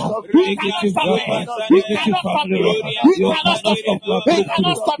weapon, negative weapon, negative family weapon. You cannot stop my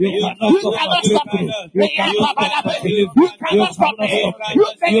breakthrough. You cannot stop my breakthrough. You cannot stop my deliverance. You cannot stop me. You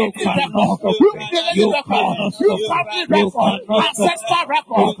cannot stop me. You cannot stop me. You cannot ancestral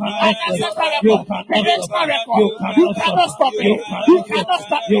record, ancestral you record, cannot relational record. you cannot stop me. You cannot stop me.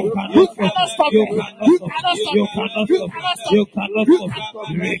 You cannot stop me. You cannot stop me. You cannot You stop cannot stop me. me. You cannot You stop cannot.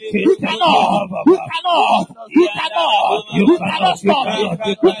 me. You cannot. You cannot. You cannot. You cannot stop me.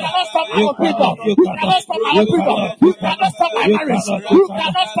 You cannot stop my freedom. You cannot stop my freedom. You cannot stop my marriage. You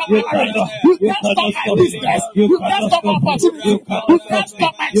cannot stop my marriage. You can't stop my business. You can't stop my opportunity. You can't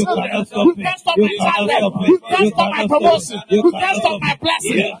stop my children. You can't stop my talent. You can't stop my promotion. You can't stop my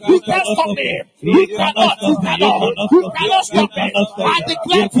blessing. You can't stop me. You cannot. You cannot. You cannot stop me. I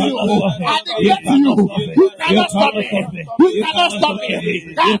declare to you. I declare to you. You cannot stop me. You cannot stop me. You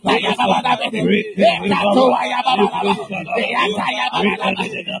cannot stop me. You cannot stop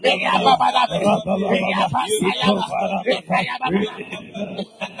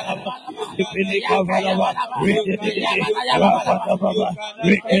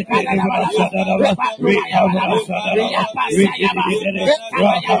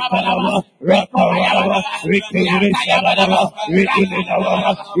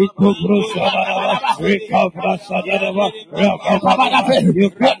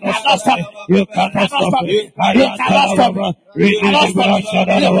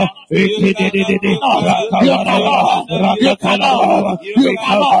You cannot stop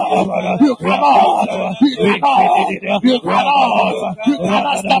me. You cannot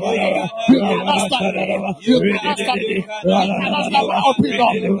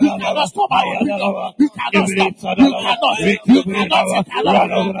stop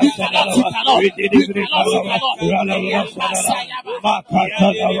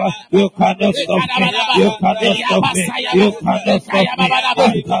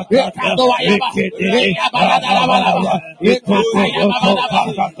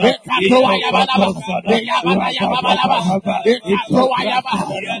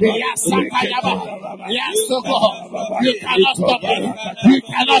You Yes, so God. You cannot stop me. You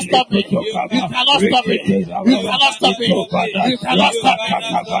cannot stop me. You cannot stop me. You cannot stop me. You cannot stop me.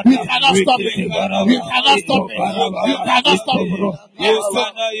 You cannot stop me. You cannot stop me. You cannot stop me. Yes,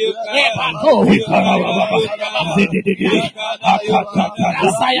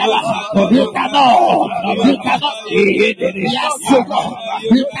 so you cannot. You cannot. Yes, so God. You cannot stop me.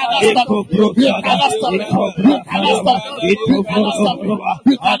 You cannot stop me.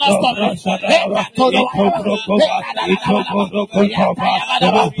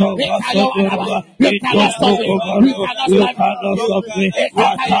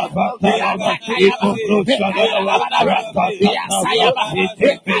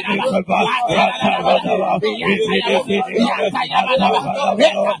 cannot stop me. You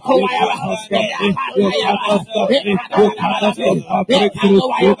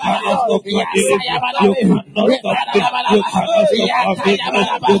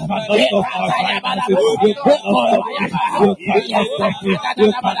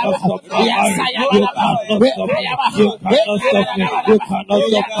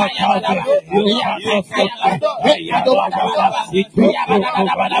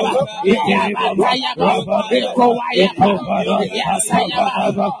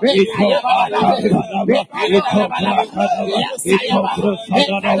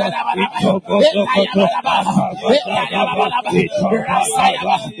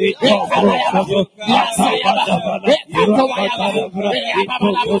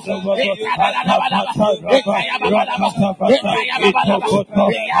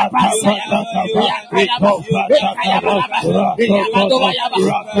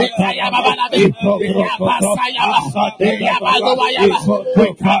stop me. You cannot stop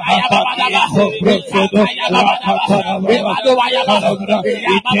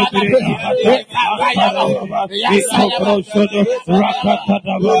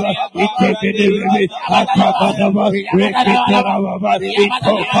me. You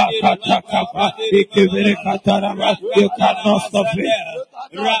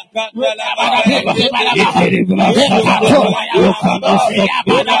cannot stop it.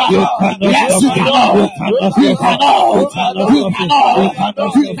 You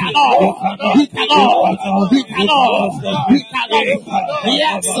cannot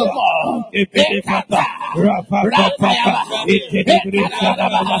Yes,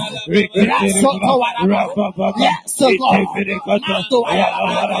 Yes, so God.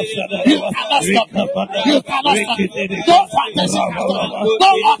 You cannot stop it. You cannot stop it. No foundation can stop it. No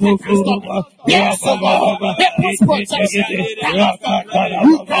altar can stop it. Yes, so God. It puts protection. Cannot stop it.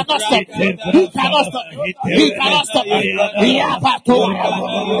 You cannot stop it. You cannot stop it. You cannot stop it.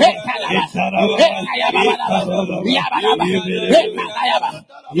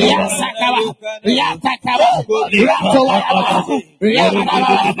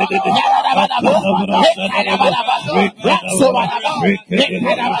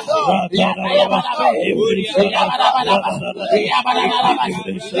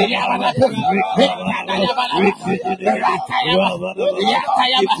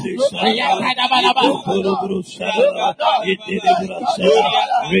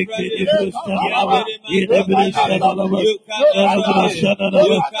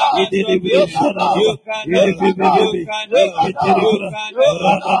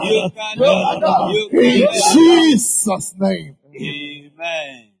 In Jesus' name.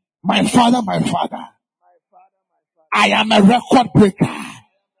 Amen. My Father, I am a record breaker.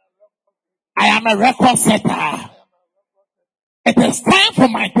 I am a record setter. It is time for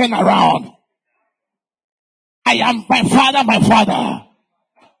my turnaround. I am my Father.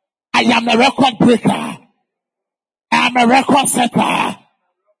 I am a record breaker. I am a record setter.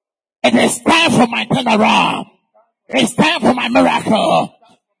 It is time for my turnaround. It's time for my miracle.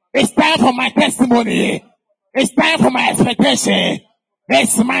 It's time for my testimony. It's time for my expectation.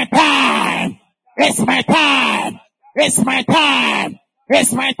 It's my time. It's my time. It's my time.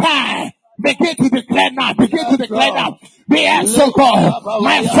 It's my time. Begin to declare now. Begin to declare now. Yes, so God.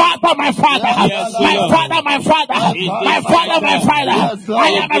 My Father. My Father. I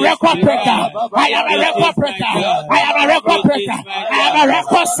am a record breaker. I am a record breaker. I am a record breaker. I am a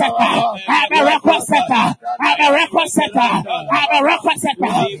record setter. I am a record setter. I am a record setter. I am a record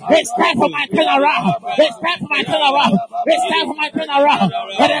setter. It's time for my turnaround. It's time for my turnaround. It's time for my turnaround.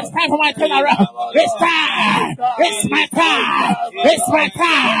 It is time for my turnaround. It's time. It's my time. It's my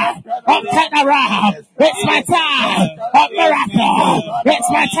time of turnaround. It's my time of miracle. It's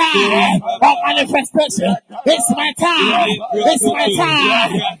my time of manifestation. It's my time. It's my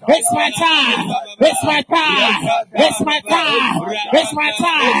time. It's my time. It's my time. It's my time. It's my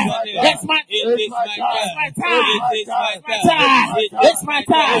time. It's my time. It's my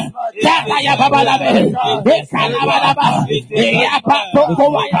time. Kalaya babalabe. Kalababa.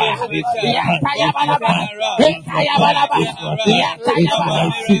 Yapatokowaya. Yakayabalaba. Yakayabalaba.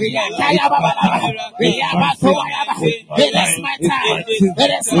 Yakayabalaba. Yapatowaya. It is my time.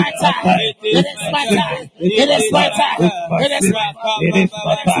 It is my time. It is my time. It is my time. It is my time. It is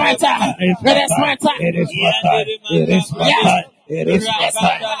my time. It is my time. It is my time. It is my time. It is my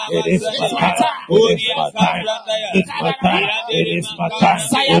time. It is my time. It's my time. It is my time.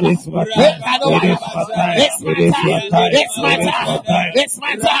 It is my time. It's my time. It's my time. It's my time. It's my time. It's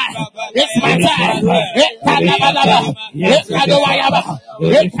my time. It's my time.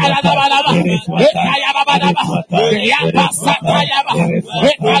 It's Kaladabalaba. It's Kayababadaba. Yapasatayaba.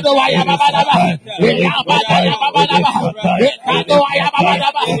 It's Kadoyababadaba. It's Yabadayababadaba. It's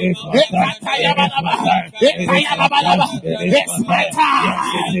Kadoyababadaba. It's Katayabadaba. It's Kayababadaba. It's my time.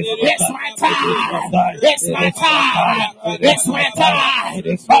 It's my time. It's my time. It's my time.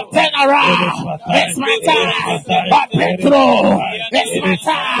 Of turnaround. It's my time. Of breakthrough. It's my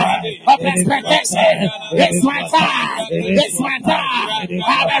time. Of expectation. It's my time. It's my time.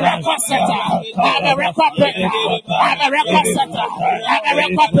 I'm a record setter. I'm a record breaker. I'm a record setter. I'm a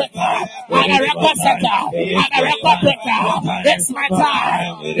record breaker. I'm a record setter. I'm a record breaker. It's my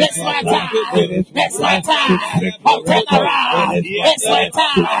time. It's my time. It's my time. Of turnaround. It's my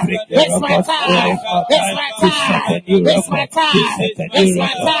time. It's my time. It's my time. It's my time. It's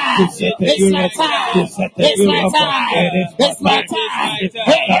my time. It's my time. It's my time. It's my time.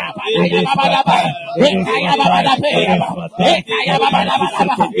 Hey, Yabba, hey, Yabba, hey, Yabba,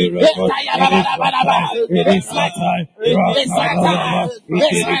 it's my time. It's my time.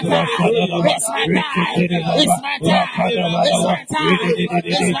 It's my time. It's my time. It's my time. It's my time. It's my time.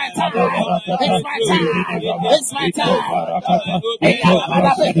 It's my time. It's my time. It's my time.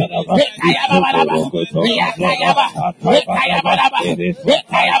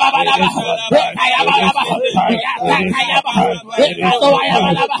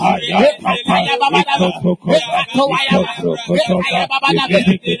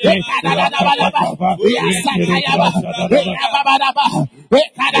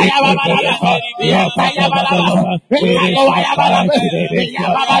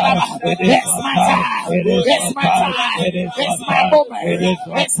 It's my time. It's my time. It's my moment.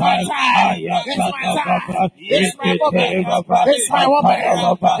 It's my time. It's my time. It's my moment. It's my moment.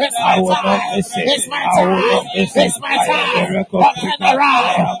 It's my time. It's my time. It's my time. Up and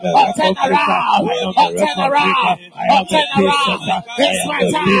around. Up and around. Up and around. Up and around. It's my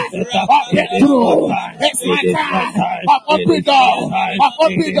time. Up and through. It's my time. Up open door. Up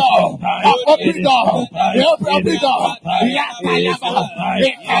open door. Up open door. Open door.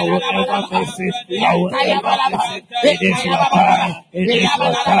 I will never miss it. I will never miss it. It is my time. It is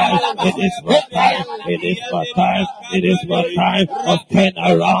my time. It is my time. It is my time. It is my time of turn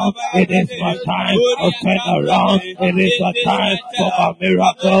around. It is my time of turn around. It is my time for a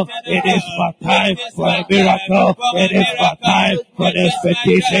miracle. It is my time for a miracle. It is my time for the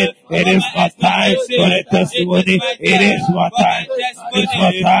expectation. It is my time for the testimony. It is my time. It is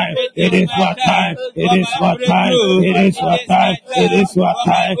my time. It is my time. It is my time. It is my time. It is my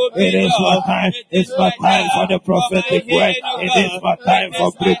time. It is my time. It's my time for the prophetic word. It is my time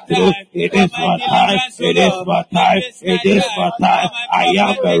for breakthrough. It is my time. It is my time. It is my time. I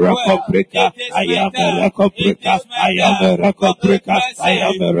am a record breaker. I am a record breaker. I am a record breaker. I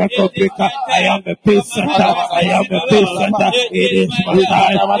am a record breaker. I am a pace setter. I am a pace setter. It is my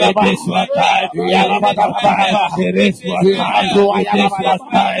time. It is my time. It is my time. It is my time. It is my time. It is my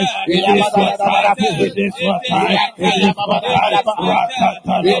time. It is my time. It is my time.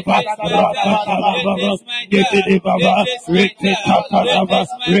 Rakataraba, Rakataraba, Yetidi Baba, Rikti Tataraba,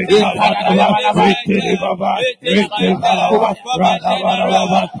 Rikataraba, Rikti Baba, Rikti Baba,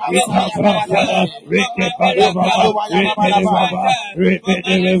 Radabaraba, Itabrafada, Rikti Baba, Rikti Baba, Rikti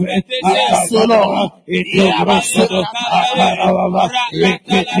Baba, Itabrafada, Akarababa,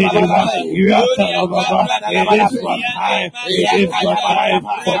 Rikti Baba, Yatarababa. It is my time. It is my time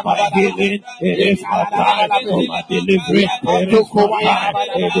for my healing. It is my time for my delivery. It is my time.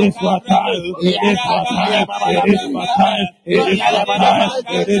 It is my time. It is my time. It is my time. It is my time.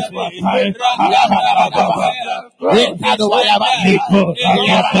 It is my time. Akarababa. Niko,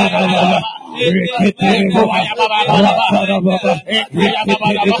 Akatarababa.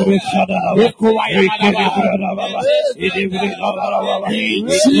 In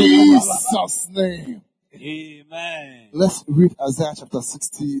Jesus' name. Amen. Let's read Isaiah chapter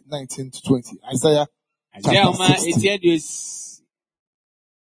 60, 19 to 20. Isaiah chapter 60.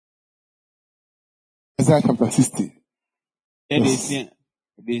 Isaiah chapter 60.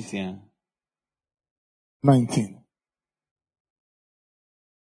 19.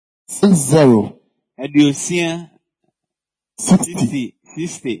 60.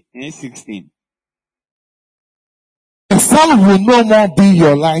 60 and 16. The sun will no more be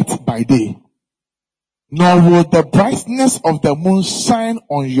your light by day, nor will the brightness of the moon shine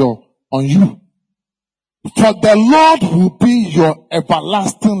on you. For the Lord will be your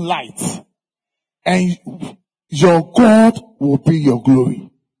everlasting light, and your God will be your glory.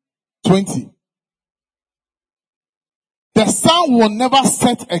 20. The sun will never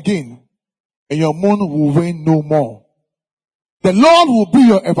set again, and your moon will wane no more. The Lord will be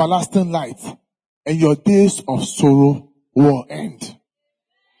your everlasting light, and your days of sorrow will end.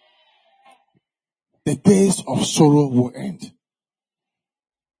 The days of sorrow will end.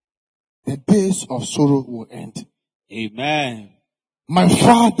 The days of sorrow will end. Amen. My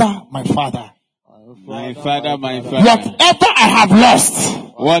Father, my Father. My Father, my Father. Whatever I have lost.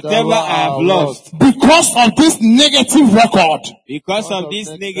 Whatever I have lost. Because of this negative record. Because of this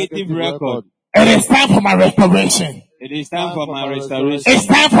negative record. It is time for my restoration. It is time for my restoration. It's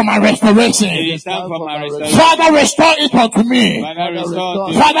time for my restoration. It is time for my restoration. Father, restore it unto me.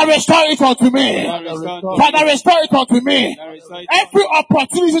 Father, restore it unto me. Father, restore it unto me. Every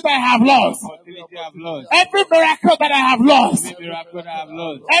opportunity that I have lost. Every miracle that I have lost.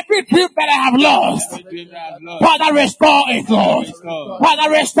 Every dream that I have lost. Father, restore it, Lord. Father,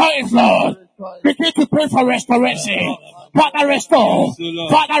 restore it, Lord. Begin to pray for restoration. Father, restore.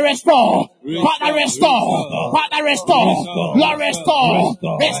 Father, restore. Father, restore. Father, restore. Lord, restore.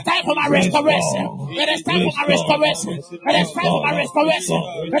 It's time for my restoration. It is time for my restoration. It is time for my restoration.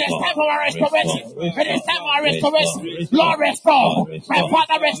 It is time for my restoration. It is time for my restoration. Lord, restore. My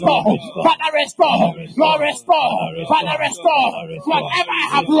Father, restore. Father, restore. Lord, restore. Father, restore. Whatever I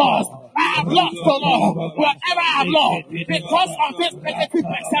have lost, I have lost, oh Lord, whatever I have lost, because of this negative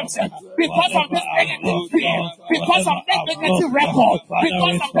perception, because of this negative fear, because of this negative record,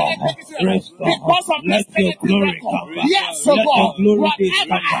 because of this negative record, because of this negative record. Yes, oh God,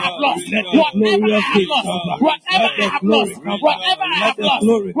 whatever I have lost, whatever I have lost, whatever I have lost, whatever I have lost,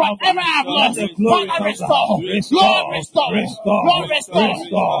 whatever I have lost, Father restore, Lord restore, Lord restore,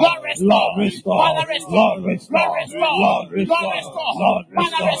 Lord restore, Father restore, Lord restore, Lord restore,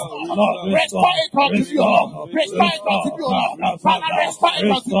 Father restore, restore it unto you, Lord, restore it unto you, Lord, Father restore it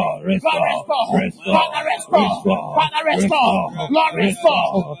unto you, Lord restore, Father restore, Father restore, Lord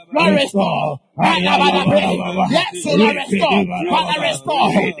restore, Lord restore. Yes, Lord restore, Father restore,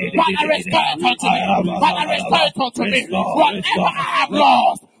 Father restore it unto me, Father restore it unto me, whatever I have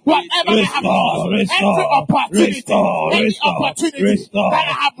lost. Whatever I have lost, every opportunity, any opportunity that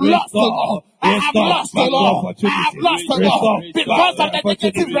I have lost, Lord, I have lost, Lord, I have lost, Lord, because of the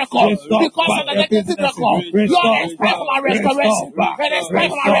negative record, because of the negative record. Lord, expect my restoration. Lord,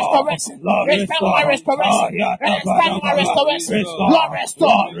 expect my restoration. Expect my restoration. Expect my restoration. Lord,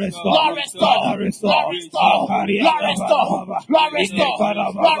 restore. Lord, restore. Lord, restore. Lord, restore. Lord, restore. Lord,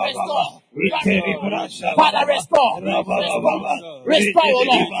 restore. Father, restore. Restore,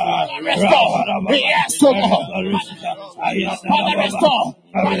 Lord. Restore. Yes, Lord. Father, restore.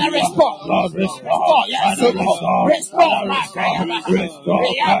 Father, restore. Lord, restore. Yes, Lord. Restore. Restore.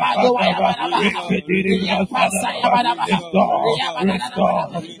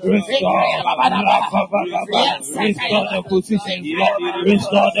 Restore the position.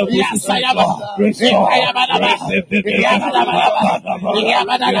 Restore the position. Restore.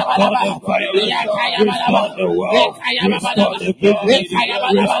 Restore the world. Restore the business. Restore.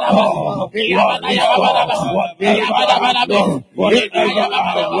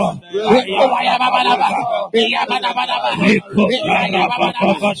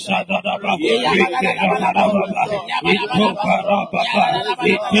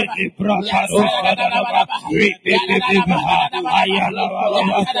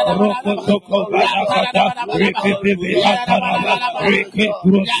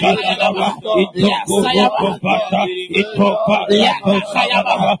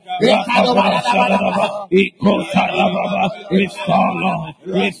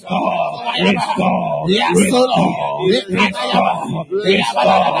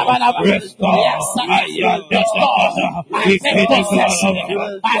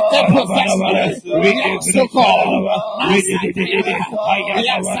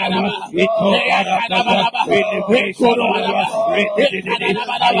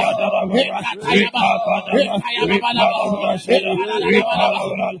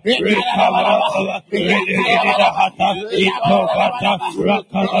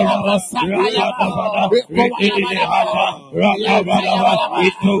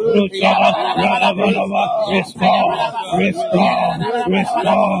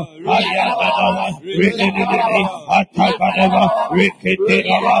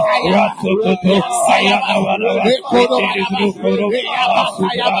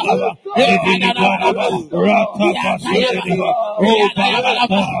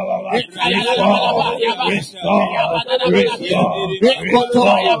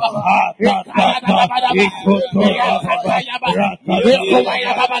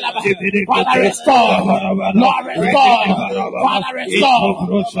 Father, restore. Lord, restore. Father, restore.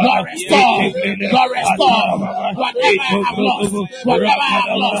 Lord, restore. Lord, restore. Whatever I have lost. Whatever I have lost. Whatever I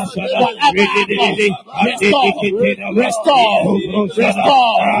have lost. Restore. Restore.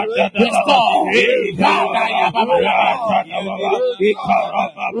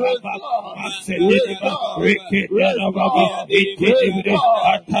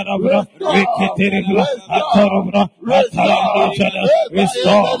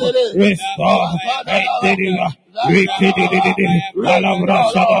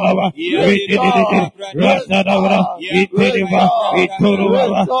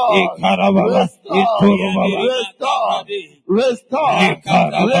 Restore. Restore.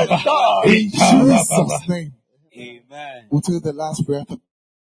 Restore. In Jesus' name. Amen. We'll take the last breath.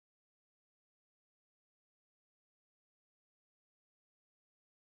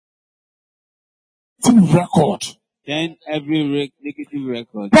 Record. Then every negative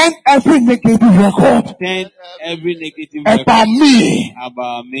record. Then every negative record. Then every negative about record me.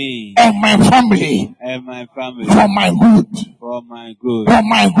 About me. And my family. And my family. For my good. For my good. For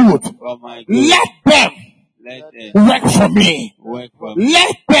my good. For my good. Let them work for me. Work for me.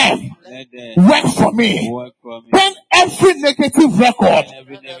 Let them work for me. Work for me. Then every negative record.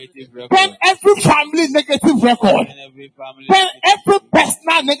 Then every family negative record. Then every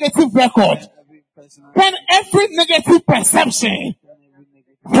personal negative record. Then every negative perception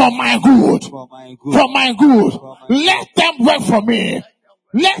for my good. For my good. For my good. For my good. Let them work for me.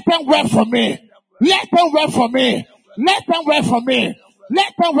 Let them work for me. Let them work for me. Let them work for me.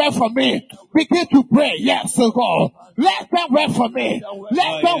 Let them work for me. Begin to pray. Yes, so God. Let them work for me.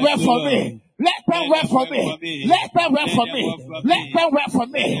 Let them work for me. Let them work for me. Let them work for me. Let them work for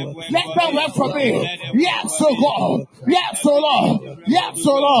me. Let them work for me. Yes, so God. Yes, so Lord. Yes,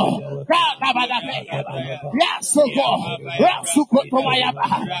 so Lord. Yes, so God.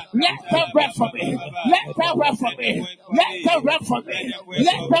 Let them work for me. Let them work for me. Let them work for me.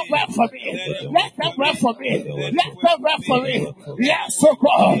 Let them work for me. Let them work for me. Let them work for me. Yes, so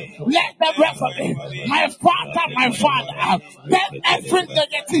God. Let them work for me. My Father, let every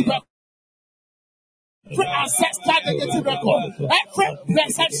negative record, every ancestral negative record, every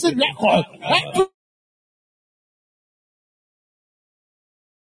perception record, every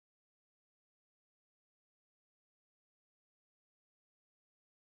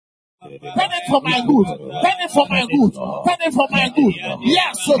turn it for my good. Turn it for my good. Turn it for my good.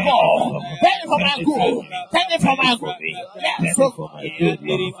 Yes, so God. Turn it for my good. Turn it for my good. Yes, so God.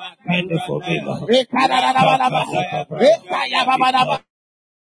 Turn it for me, Lord.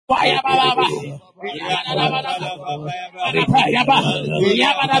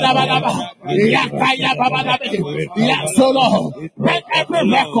 Yes, so Lord, let every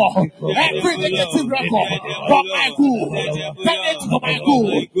record, every negative record for my good, turn it for my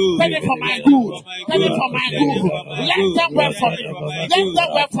good, turn it for my good, turn it for my good. Let them work for me. Let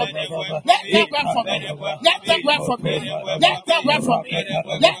them work for me. Let them work for me. Let them work for me. Let them work for me.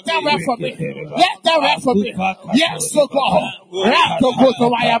 Let them work for me. Let them work for me. Yes, so God. Rato koto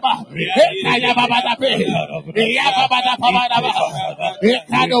wayaba. Ekaya babada be. Yaba bada babada ba.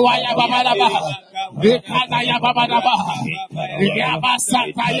 Ekado wayaba bada ba. Ekada yaba bada ba. Yaba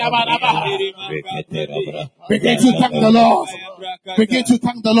sata yaba bada ba. Begin to thank the Lord. Begin to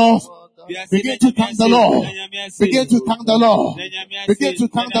thank the Lord. Begin to thank the Lord. Begin to thank the Lord. Begin to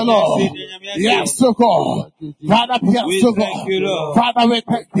thank the Lord. Yes, so God. Father, yes, so God. Father, we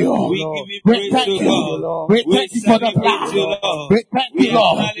thank you. We thank you. We thank you for the blood. We thank you,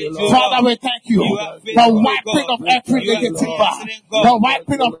 Lord. Father, we thank you. The wiping of every negative bar. The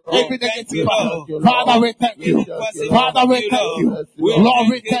wiping of every negative bar. Father, we thank you. Father, we thank you. Lord,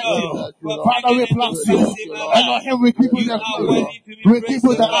 we thank you. Father, we bless you. Elohim, we give you the glory. We give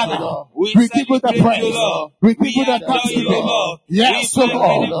you the honor. We give you the praise. We give you the thanksgiving. Yes, so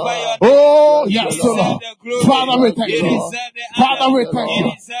Lord. Oh, yes, so Lord. Father, we thank you. Father, we thank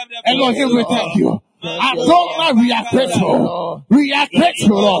you. Elohim, we thank you. Adonai, we are grateful. We are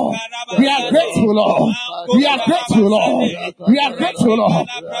grateful, Lord. We are grateful, Lord. We are grateful, Lord. We are grateful, Lord.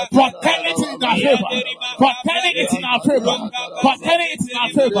 For turning it in our favor. For turning it in our favor. For turning it in our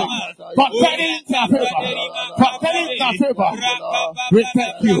favor. For turning it in our favor. For turning it in our favor. We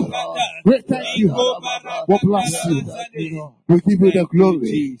thank you. We thank you. We bless you. We give you the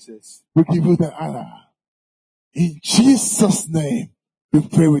glory. We give you the honor. In Jesus' name, we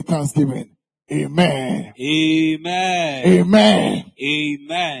pray with thanksgiving. Amen. Amen. Amen.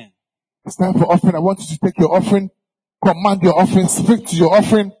 Amen. It's time for offering. I want you to take your offering. Command your offering. Speak to your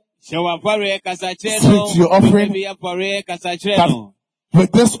offering. Speak to your offering. That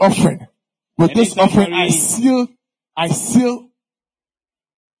with this offering,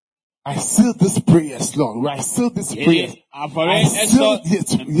 I seal this prayers, Lord. I seal this prayer. I seal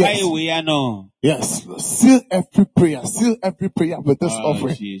it. Yes. Yes. Seal every prayer. Seal every prayer with this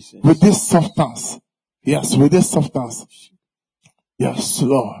offering. Jesus. With this substance. Yes, with this substance. Yes,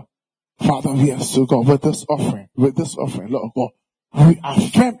 Lord. Father, we are so God with this offering, Lord God. We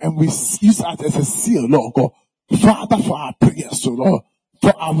affirm and we use it as a seal, Lord God. Father, for our prayers, so Lord.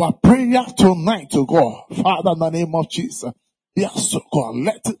 For our prayer tonight, to God. Father, in the name of Jesus. Yes, so God,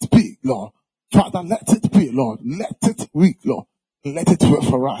 let it be, Lord. Father, let it be, Lord. Let it be, Lord. Let it work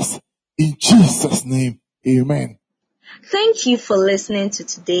for us. In Jesus' name, amen. Thank you for listening to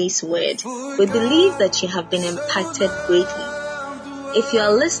today's word. We believe that you have been impacted greatly. If you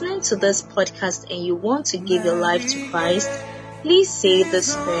are listening to this podcast and you want to give your life to Christ, please say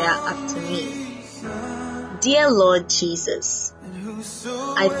this prayer after me. Dear Lord Jesus,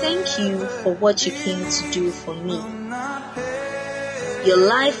 I thank you for what you came to do for me. Your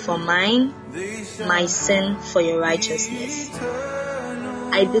life for mine, my sin for your righteousness.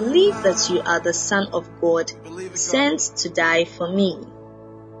 I believe that you are the Son of God, sent to die for me.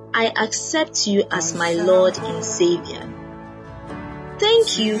 I accept you as my Lord and Savior.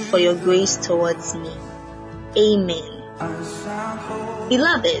 Thank you for your grace towards me. Amen.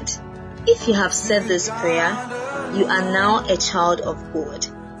 Beloved, if you have said this prayer, you are now a child of God.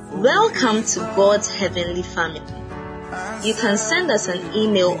 Welcome to God's heavenly family. You can send us an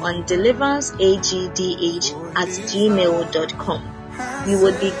email on deliveranceagdh@gmail.com. We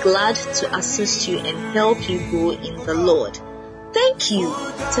would be glad to assist you and help you grow in the Lord. Thank you.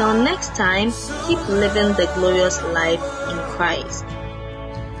 Till next time, keep living the glorious life in Christ.